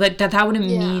Tom Riddle. Like, that wouldn't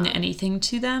mean anything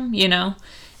to them, you know?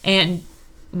 And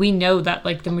we know that,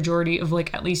 like, the majority of,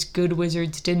 like, at least good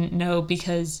wizards didn't know,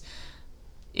 because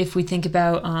if we think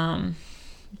about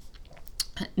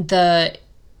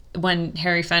when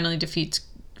Harry finally defeats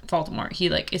Voldemort, he,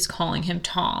 like, is calling him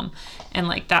Tom, and,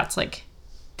 like, that's, like,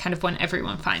 kind of when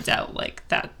everyone finds out, like,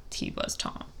 that he was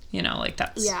Tom, you know, like,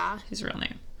 that's his real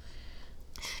name.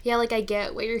 Yeah, like, I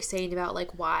get what you're saying about,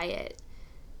 like, why it,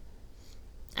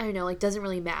 I don't know, like, doesn't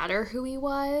really matter who he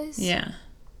was. Yeah.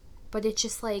 But it's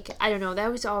just, like, I don't know,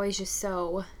 that was always just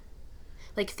so,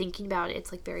 like, thinking about it,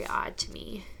 it's, like, very odd to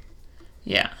me.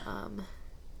 Yeah.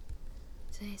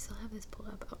 Did I still have this pulled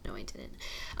up? Oh, no, I didn't.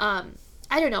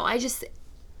 I don't know,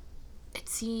 it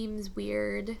seems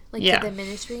weird, like, did the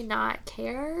Ministry not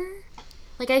care?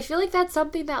 Like, I feel like that's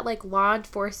something that, like, law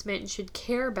enforcement should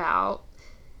care about,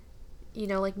 you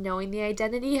know, like, knowing the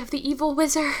identity of the evil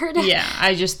wizard. Yeah,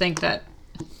 I just think that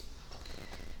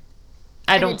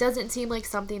it doesn't seem like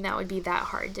something that would be that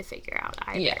hard to figure out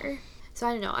either. Yeah. So,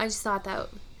 I don't know, I just thought that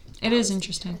it is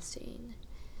interesting.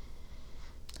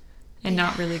 And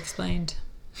not really explained.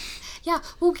 Yeah,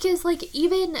 well, because, like,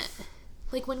 even,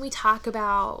 like, when we talk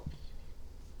about,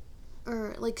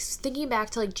 or, like, thinking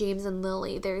back to, like, James and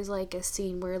Lily, there's, like, a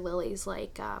scene where Lily's,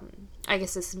 like, I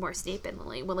guess this is more Snape and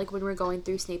Lily, when we're going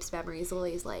through Snape's memories,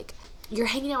 Lily's, like, you're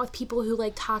hanging out with people who,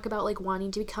 like, talk about, like,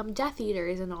 wanting to become Death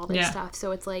Eaters and all this stuff,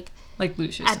 so it's, like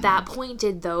Lucius. At that point,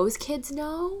 did those kids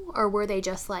know, or were they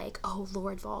just, like, oh,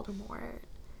 Lord Voldemort?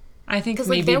 I think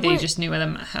maybe they just knew of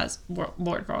him as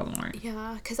Lord Voldemort.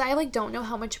 Yeah, because I, like, don't know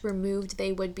how much removed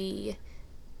they would be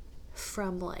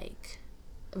from, like,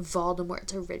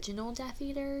 Voldemort's original Death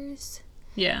Eaters.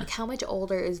 Yeah. Like, how much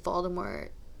older is Voldemort?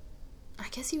 I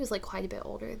guess he was, like, quite a bit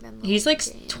older than He's, like,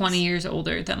 James. 20 years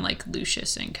older than, like,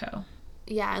 Lucius and co.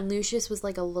 Yeah, and Lucius was,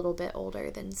 like, a little bit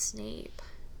older than Snape.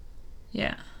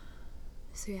 Yeah.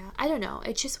 So, yeah, I don't know.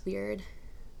 It's just weird.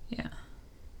 Yeah.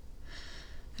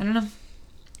 I don't know.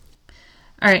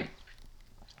 All right.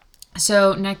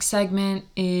 So, next segment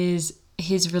is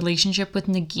his relationship with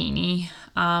Nagini.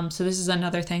 So this is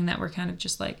another thing that we're kind of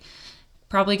just, like,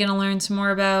 probably going to learn some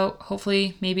more about.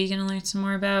 Hopefully, maybe going to learn some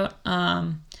more about.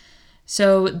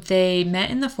 So they met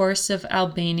in the forests of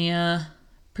Albania,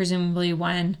 presumably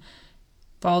when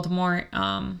Voldemort,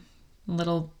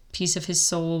 little piece of his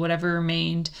soul, whatever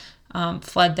remained,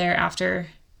 fled there after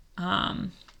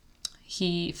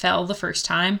he fell the first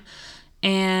time.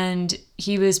 And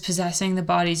he was possessing the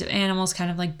bodies of animals,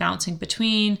 kind of like bouncing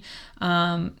between,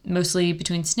 mostly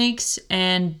between snakes.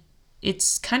 And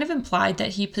it's kind of implied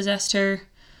that he possessed her.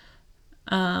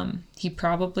 He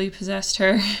probably possessed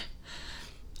her.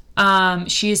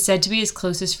 She is said to be his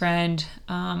closest friend.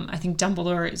 I think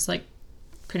Dumbledore is, like,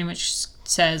 pretty much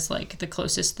says, like, the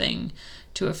closest thing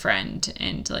to a friend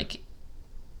and, like,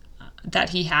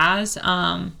 that he has.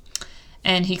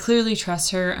 And he clearly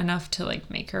trusts her enough to, like,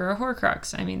 make her a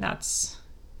Horcrux. I mean, that's,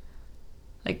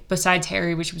 like, besides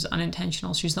Harry, which was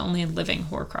unintentional, she's the only living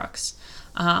Horcrux.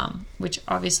 Which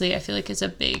obviously I feel like is a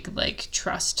big, like,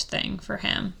 trust thing for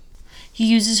him. He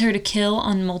uses her to kill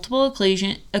on multiple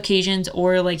occasions,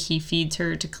 or, like, he feeds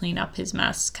her to clean up his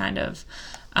mess, kind of.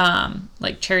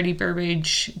 Like Charity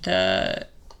Burbage, the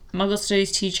Muggle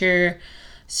Studies teacher,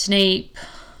 Snape.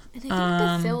 And I think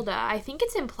Bathilda, I think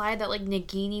it's implied that, like,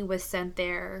 Nagini was sent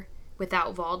there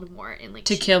without Voldemort and, like,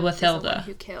 to kill Bathilda. The one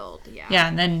who killed, yeah. Yeah,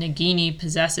 and then Nagini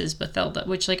possesses Bathilda,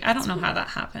 which, like, I don't know how that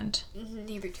happened.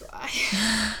 Neither do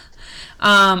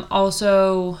I.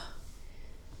 Also,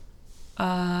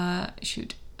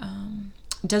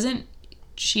 doesn't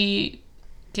she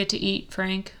get to eat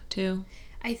Frank too?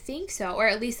 I think so, or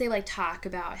at least they, like, talk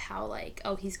about how, like,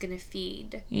 oh, he's gonna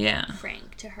feed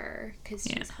Frank to her because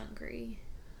she's hungry.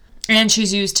 And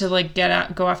she's used to, like,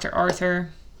 go after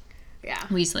Arthur. Yeah.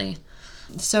 Weasley.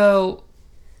 So,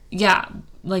 yeah,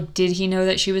 like, did he know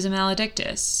that she was a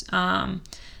Maledictus? I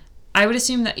would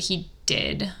assume that he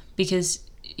did, because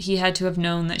he had to have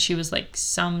known that she was, like,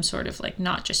 some sort of, like,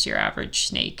 not just your average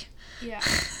snake. Yeah.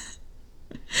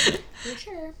 For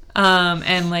sure.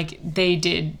 And, like, they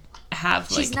did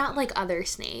have, like... She's not like other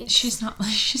snakes. She's not like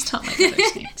other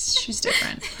snakes. She's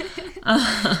different.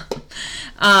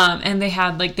 And they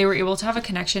had, like, they were able to have a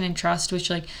connection and trust, which,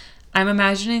 like, I'm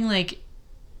imagining, like,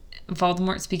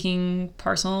 Voldemort speaking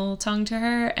Parcel Tongue to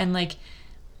her, and, like,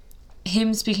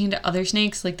 him speaking to other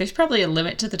snakes. Like, there's probably a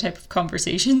limit to the type of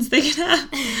conversations they can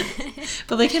have.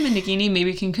 But, like, him and Nagini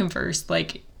maybe can converse,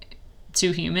 like,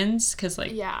 to humans, because,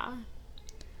 like,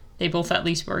 they both at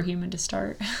least were human to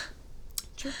start.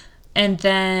 True. And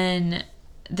then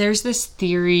there's this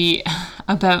theory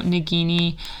about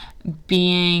Nagini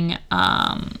being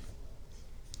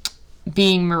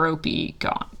Merope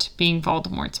Gaunt, being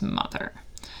Voldemort's mother.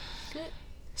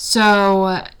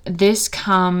 So this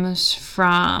comes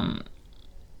from...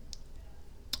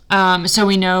 so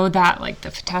we know that, like,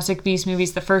 the Fantastic Beasts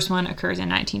movies, the first one occurs in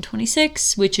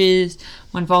 1926, which is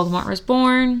when Voldemort was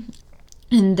born.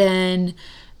 And then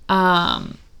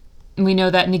we know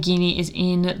that Nagini is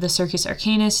in the Circus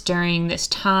Arcanus during this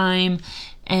time.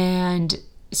 And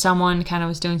someone kind of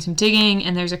was doing some digging,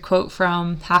 and there's a quote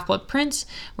from Half-Blood Prince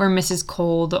where Mrs.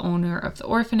 Cole, the owner of the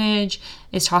orphanage,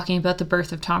 is talking about the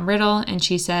birth of Tom Riddle, and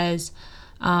she says,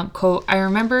 quote, "I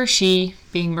remember she,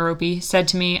 being Merope, said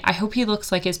to me, 'I hope he looks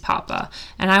like his papa.'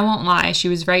 And I won't lie, she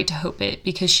was right to hope it,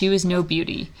 because she was no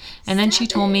beauty. And then she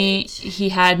told me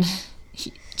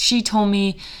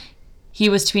he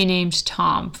was to be named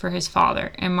Tom for his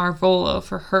father, and Marvolo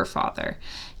for her father.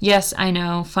 Yes, I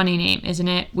know, funny name, isn't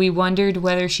it? We wondered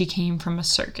whether she came from a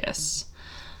circus."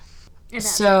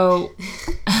 So,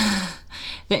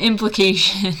 the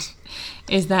implication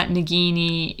is that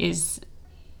Nagini is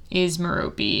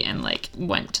Merope and, like,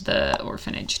 went to the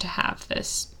orphanage to have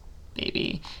this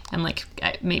baby. And, like,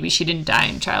 maybe she didn't die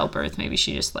in childbirth. Maybe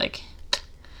she just, like,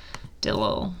 did a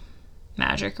little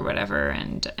magic or whatever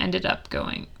and ended up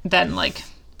becoming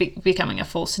a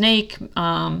full snake.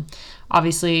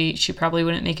 Obviously, she probably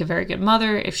wouldn't make a very good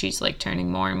mother if she's, like,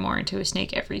 turning more and more into a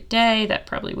snake every day. That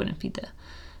probably wouldn't be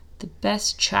the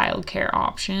best childcare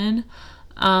option.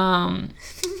 I'm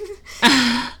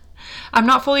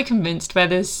not fully convinced by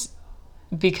this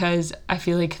because I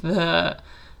feel like the,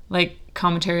 like,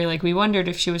 commentary, like, we wondered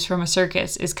if she was from a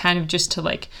circus, is kind of just to,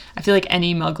 like, I feel like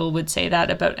any muggle would say that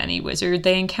about any wizard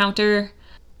they encounter.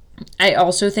 I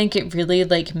also think it really,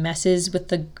 like, messes with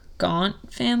the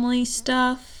Gaunt family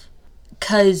stuff.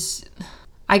 Because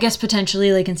I guess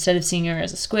potentially, like, instead of seeing her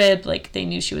as a squib, like, they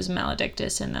knew she was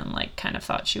Maledictus and then, like, kind of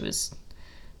thought she was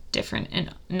different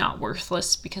and not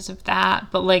worthless because of that.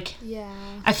 But, like,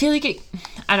 Yeah. I feel like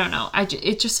I don't know.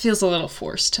 It just feels a little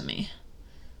forced to me.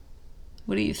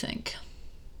 What do you think?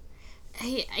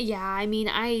 I mean,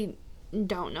 I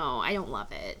don't know. I don't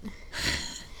love it.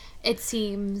 It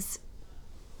seems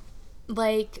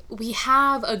like we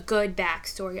have a good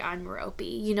backstory on Merope.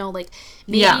 You know, like,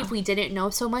 maybe if we didn't know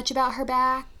so much about her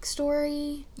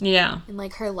backstory. Yeah. And,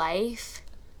 like, her life.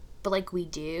 But, like, we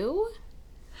do.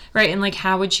 Right, and, like,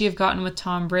 how would she have gotten with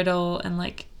Tom Riddle and,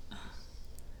 like...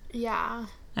 Yeah.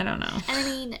 I don't know. And, I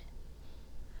mean...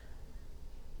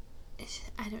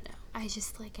 I don't know. I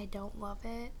just, like, I don't love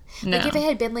it. No. Like, if it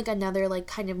had been, like, another, like,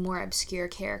 kind of more obscure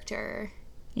character...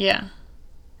 Yeah.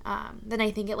 Then I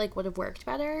think it, like, would have worked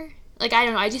better. Like, I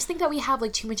don't know. I just think that we have,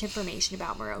 like, too much information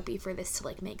about Merope for this to,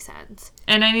 like, make sense.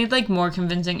 And I need, like, more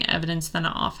convincing evidence than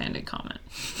an offhanded comment.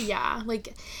 Yeah,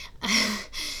 like,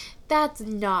 that's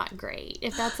not great.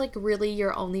 If that's, like, really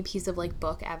your only piece of, like,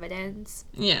 book evidence.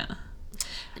 Yeah.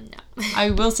 No.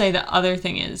 I will say the other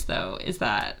thing is, though, is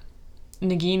that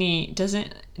Nagini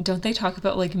don't they talk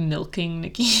about, like, milking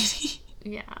Nagini?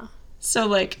 Yeah. So,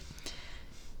 like,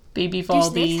 baby Do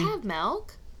Voldy, snakes have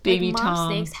milk? baby like,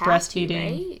 Tom, snakes have breastfeeding.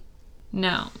 To, right?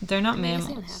 No, they're not I guess mammals.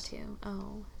 they don't have to.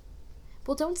 Oh.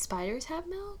 Well, don't spiders have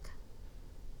milk?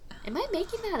 Am I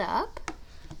making that up?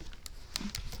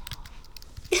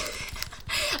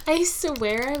 I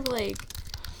swear I'm like...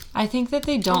 I think that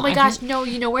they don't. Oh my gosh, no,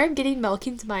 you know where I'm getting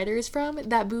Milking Spiders from?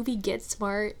 That movie Get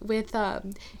Smart with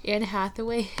Anne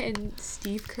Hathaway and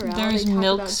Steve Carell. There's They talk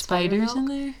milk about spiders spider in milk.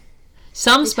 there?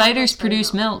 Some They talk spiders about spider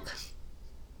produce milk.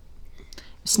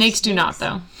 Snakes do not,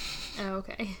 though. Oh,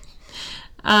 okay.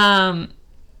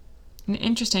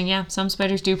 Interesting, yeah. Some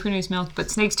spiders do produce milk,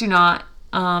 but snakes do not.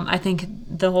 I think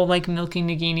the whole, like, milking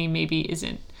Nagini maybe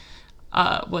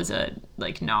was a,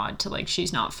 like, nod to, like,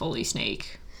 she's not fully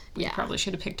snake. We probably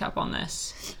should have picked up on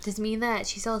this. Does it mean that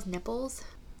she sells nipples?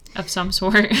 Of some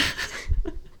sort.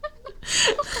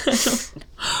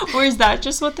 Or is that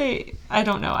just what I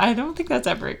don't know. I don't think that's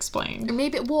ever explained. Or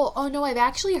maybe, no, I've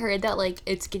actually heard that, like,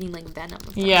 it's getting, like, venom.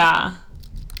 From Yeah. it.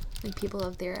 Like, people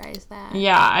have theorized that.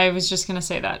 Yeah, I was just gonna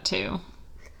say that too.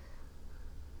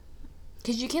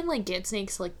 Because you can, like, get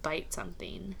snakes to, like, bite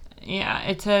something Yeah,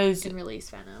 it says and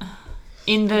release venom.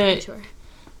 in I'm sure.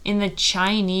 the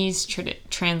Chinese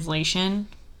translation,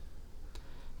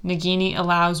 Nagini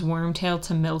allows Wormtail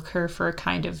to milk her for a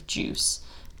kind of juice,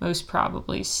 most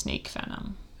probably snake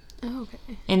venom. Oh,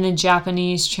 okay. In the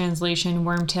Japanese translation,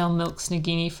 Wormtail milks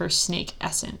Nagini for snake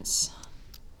essence.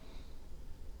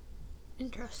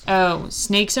 Interesting.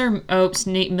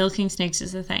 Milking snakes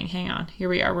is the thing. Hang on. Here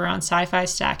we are. We're on Sci-Fi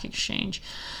Stack Exchange.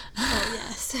 Oh,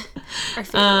 yes. Our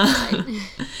favorite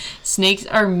website. Snakes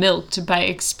are milked by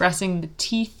expressing the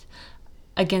teeth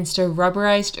against a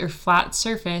rubberized or flat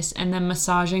surface and then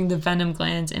massaging the venom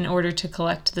glands in order to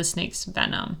collect the snake's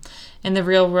venom. In the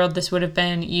real world, this would have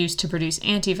been used to produce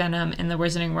anti-venom. In the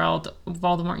Wizarding World,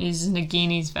 Voldemort uses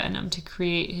Nagini's venom to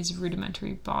create his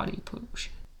rudimentary body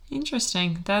potion.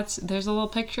 Interesting. There's a little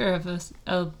picture of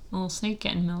a little snake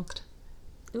getting milked.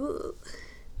 Ooh.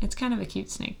 It's kind of a cute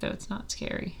snake, though. It's not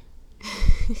scary.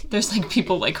 There's like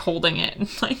people like holding it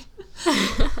and like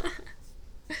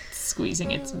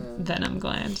squeezing its venom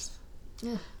glands.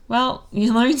 Yeah. Well,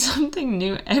 you learn something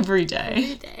new every day.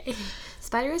 Every day.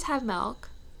 Spiders have milk.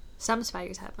 Some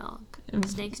spiders have milk.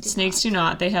 Snakes do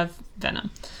not. They have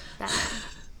venom. Venom.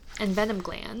 And venom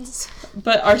glands.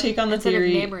 But our take on the Instead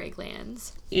theory of mammary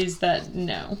glands. is that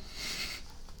no.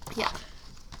 Yeah.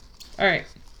 All right.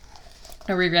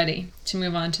 Are we ready to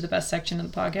move on to the best section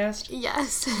of the podcast?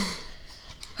 Yes.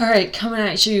 All right, coming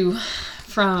at you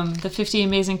from the 50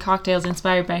 Amazing Cocktails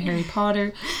Inspired by Harry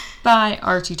Potter by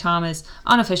Archie Thomas,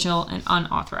 unofficial and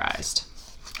unauthorized.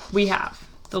 We have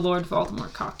the Lord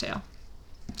Voldemort cocktail,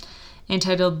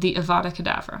 entitled the Avada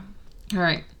Kedavra. All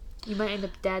right. You might end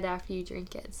up dead after you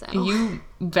drink it, so. You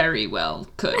very well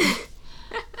could.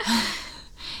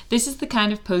 This is the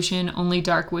kind of potion only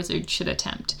dark wizards should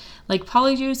attempt. Like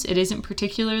Polyjuice, it isn't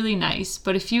particularly nice,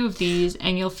 but a few of these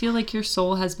and you'll feel like your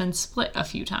soul has been split a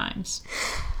few times.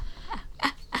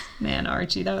 Man,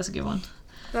 Archie, that was a good one.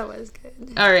 That was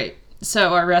good. All right,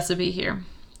 so our recipe here.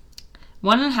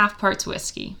 1.5 parts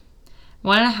whiskey,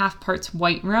 1.5 parts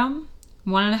white rum,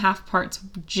 1.5 parts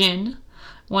gin,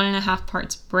 1.5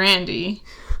 parts brandy,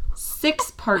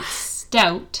 6 parts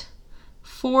stout,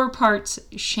 4 parts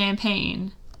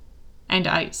champagne, and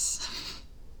ice.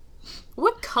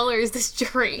 What color is this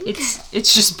drink?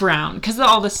 It's just brown because of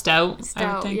all the stout,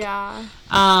 I would think.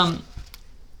 Yeah.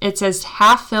 It says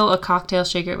half fill a cocktail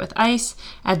shaker with ice,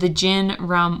 add the gin,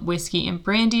 rum, whiskey, and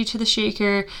brandy to the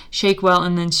shaker, shake well,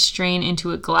 and then strain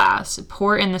into a glass.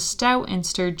 Pour in the stout and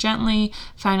stir gently.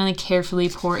 Finally, carefully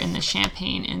pour in the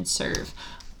champagne and serve.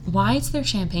 Why is there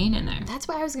champagne in there? That's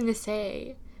what I was going to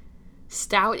say.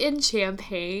 Stout and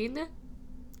champagne?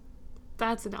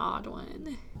 That's an odd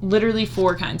one. Literally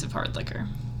 4 kinds of hard liquor.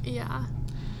 Yeah.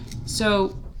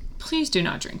 So, please do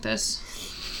not drink this.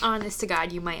 Honest to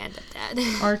God, you might end up dead.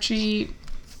 Archie,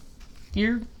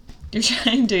 you're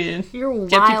trying to You're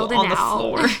get people wilding on the out.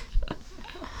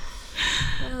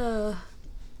 floor.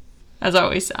 As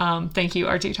always, thank you,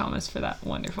 Archie Thomas, for that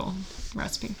wonderful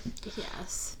recipe.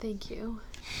 Yes, thank you.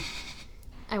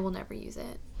 I will never use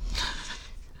it.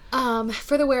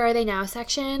 For the Where Are They Now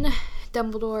section,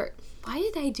 Dumbledore... Why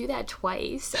did I do that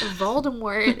twice?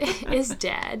 Voldemort is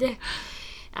dead.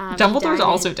 Dumbledore's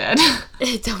also dead.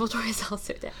 Dumbledore is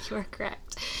also dead. You are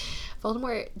correct.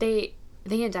 Voldemort, they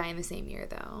didn't die in the same year,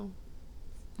 though.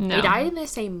 No. They died in the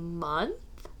same month?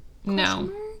 No.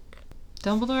 Mark?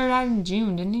 Dumbledore died in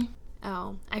June, didn't he?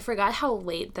 Oh, I forgot how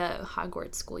late the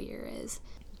Hogwarts school year is.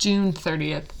 June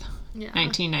 30th, Yeah.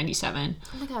 1997.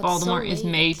 Oh my God, Voldemort so is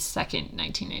late. May 2nd,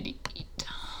 1998.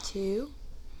 2?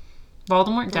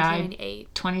 Voldemort died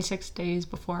 1998. 26 days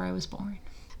before I was born.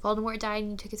 Voldemort died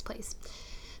and you took his place.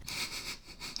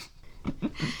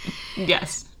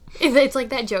 Yes. It's like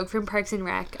that joke from Parks and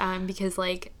Rec, because,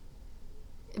 like,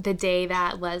 the day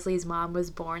that Leslie's mom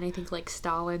was born, I think, like,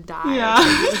 Stalin died. Yeah.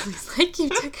 And Leslie's like, you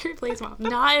took her place, Mom.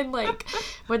 Not in, like,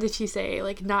 what did she say?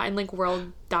 Like, not in, like,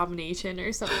 world domination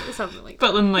or something like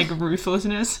that. But in, like,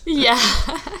 ruthlessness. Yeah.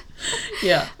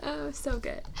 Yeah. Oh, so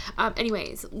good.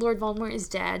 Anyways, Lord Voldemort is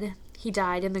dead. He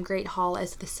died in the Great Hall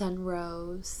as the sun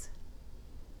rose.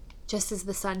 Just as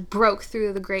the sun broke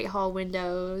through the Great Hall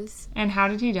windows. And how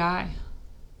did he die?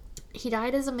 He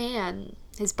died as a man.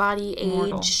 His body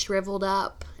Mortal. aged, shriveled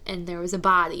up, and there was a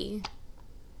body.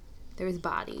 There was a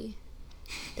body.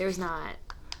 There was not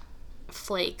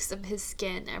flakes of his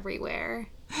skin everywhere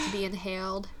to be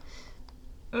inhaled.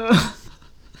 Ugh.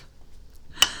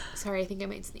 Sorry, I think I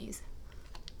might sneeze.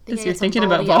 Because you're thinking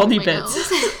about Baldy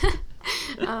bits.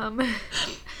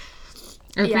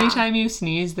 Every Yeah. time you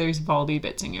sneeze, there's Baldy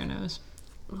bits in your nose.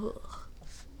 Ugh.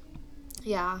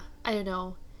 Yeah, I don't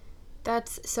know.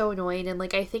 That's so annoying, and,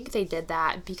 like, I think they did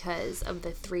that because of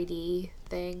the 3D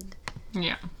thing.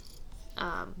 Yeah.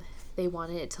 They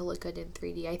wanted it to look good in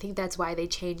 3D. I think that's why they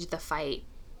changed the fight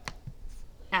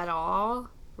at all,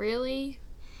 really,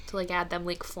 to, like, add them,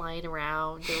 like, flying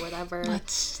around or whatever.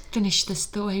 Let's finish this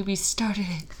the way we started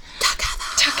it.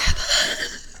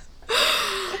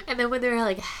 And then when their,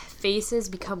 like, faces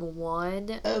become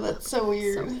one. Oh, that's so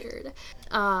weird. So weird.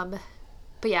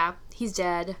 But yeah, he's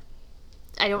dead.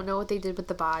 I don't know what they did with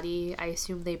the body. I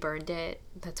assume they burned it.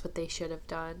 That's what they should have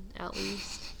done, at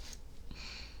least.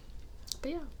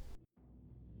 But yeah.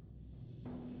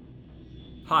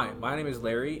 Hi, my name is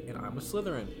Larry, and I'm a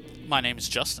Slytherin. My name is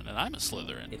Justin, and I'm a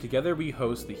Slytherin. And together we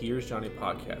host the Here's Johnny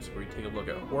podcast, where we take a look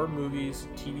at horror movies,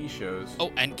 TV shows.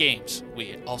 Oh, and games.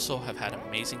 We also have had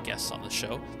amazing guests on the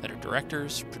show that are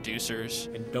directors, producers.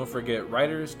 And don't forget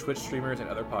writers, Twitch streamers, and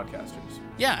other podcasters.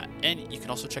 Yeah, and you can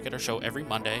also check out our show every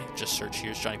Monday. Just search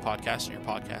Here's Johnny Podcast in your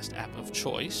podcast app of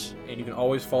choice. And you can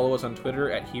always follow us on Twitter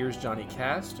at Here's Johnny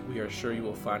Cast. We are sure you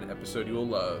will find an episode you will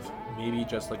love. Maybe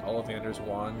just like Ollivander's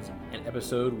wands, an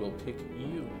episode will pick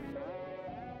you.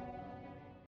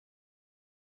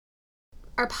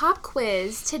 Our pop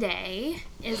quiz today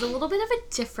is a little bit of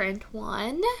a different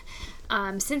one.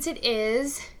 Since it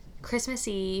is Christmas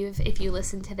Eve, if you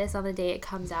listen to this on the day it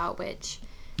comes out, which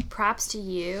props to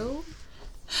you.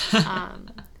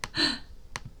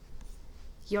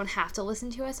 You don't have to listen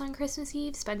to us on Christmas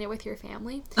Eve. Spend it with your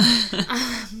family.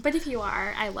 But if you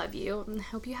are, I love you and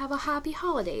hope you have a happy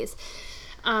holidays.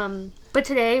 But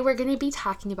today we're going to be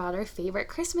talking about our favorite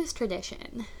Christmas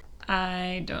tradition.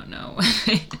 I don't know.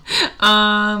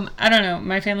 I don't know.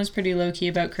 My family's pretty low-key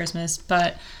about Christmas,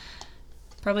 but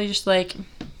probably just like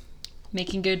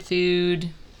making good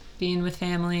food, being with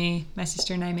family. My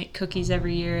sister and I make cookies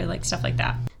every year, like stuff like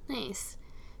that. Nice.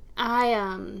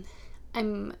 I'm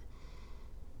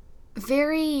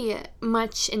very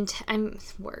much I'm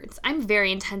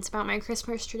very intense about my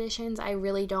Christmas traditions. I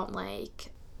really don't like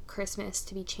Christmas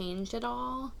to be changed at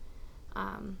all.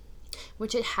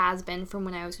 Which it has been from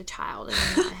when I was a child, and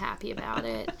I'm not happy about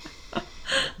it.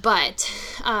 But,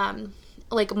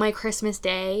 like, my Christmas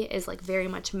day is, like, very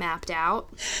much mapped out.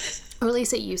 Or at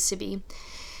least it used to be.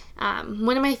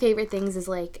 One of my favorite things is,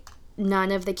 like,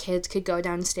 none of the kids could go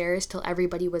downstairs till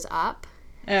everybody was up.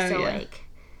 Oh, so, yeah. like,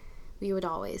 we would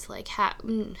always, like,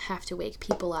 have to wake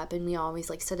people up, and we always,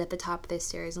 like, sit at the top of the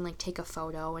stairs and, like, take a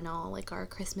photo in all, like, our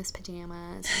Christmas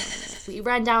pajamas. And then we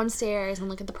run downstairs and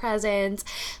look at the presents.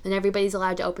 Then everybody's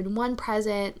allowed to open one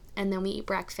present, and then we eat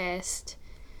breakfast.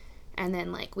 And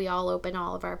then, like, we all open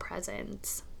all of our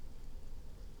presents.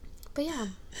 But, yeah.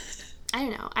 I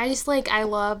don't know. I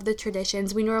love the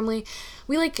traditions. We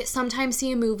sometimes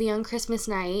see a movie on Christmas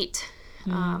night.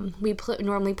 We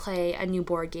normally play a new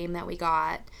board game that we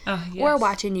got. Oh, yes. Or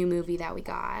watch a new movie that we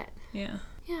got. Yeah.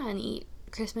 Yeah, and eat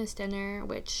Christmas dinner,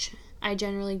 which I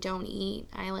generally don't eat.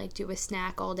 I like do a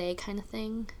snack all day kind of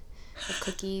thing. With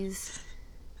cookies.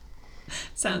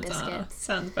 Sounds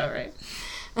about right.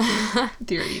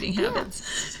 With your eating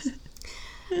habits.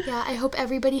 Yeah, I hope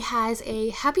everybody has a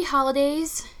happy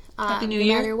holidays. Happy New no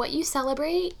Year. No matter what you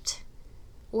celebrate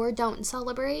or don't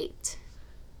celebrate.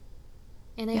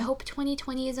 And I hope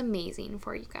 2020 is amazing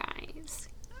for you guys.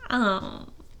 Oh.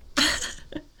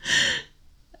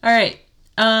 All right.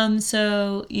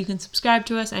 So you can subscribe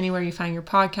to us anywhere you find your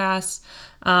podcasts.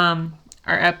 Our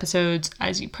episodes,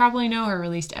 as you probably know, are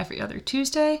released every other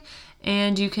Tuesday.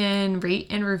 And you can rate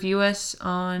and review us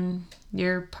on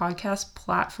your podcast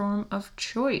platform of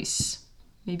choice.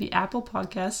 Maybe Apple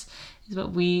Podcasts is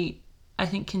what I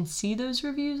think, can see those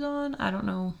reviews on. I don't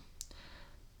know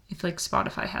if, like,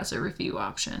 Spotify has a review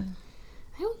option.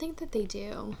 I don't think that they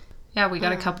do. Yeah, we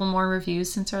got a couple more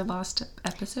reviews since our last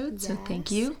episode, so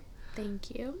thank you. Thank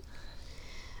you.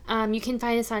 You can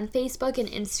find us on Facebook and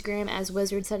Instagram as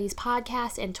Wizard Studies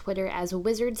Podcast and Twitter as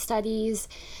Wizard Studies.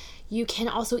 You can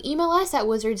also email us at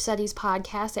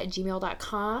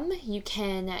wizardstudiespodcast@gmail.com. You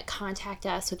can contact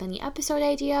us with any episode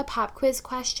idea, pop quiz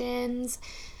questions,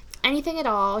 anything at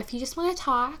all. If you just want to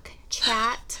talk,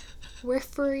 chat, we're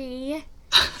free.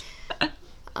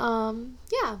 Yeah. All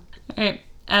right.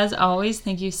 As always,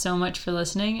 thank you so much for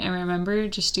listening. And remember,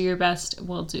 just do your best.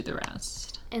 We'll do the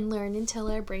rest. And learn until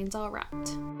our brains all rot.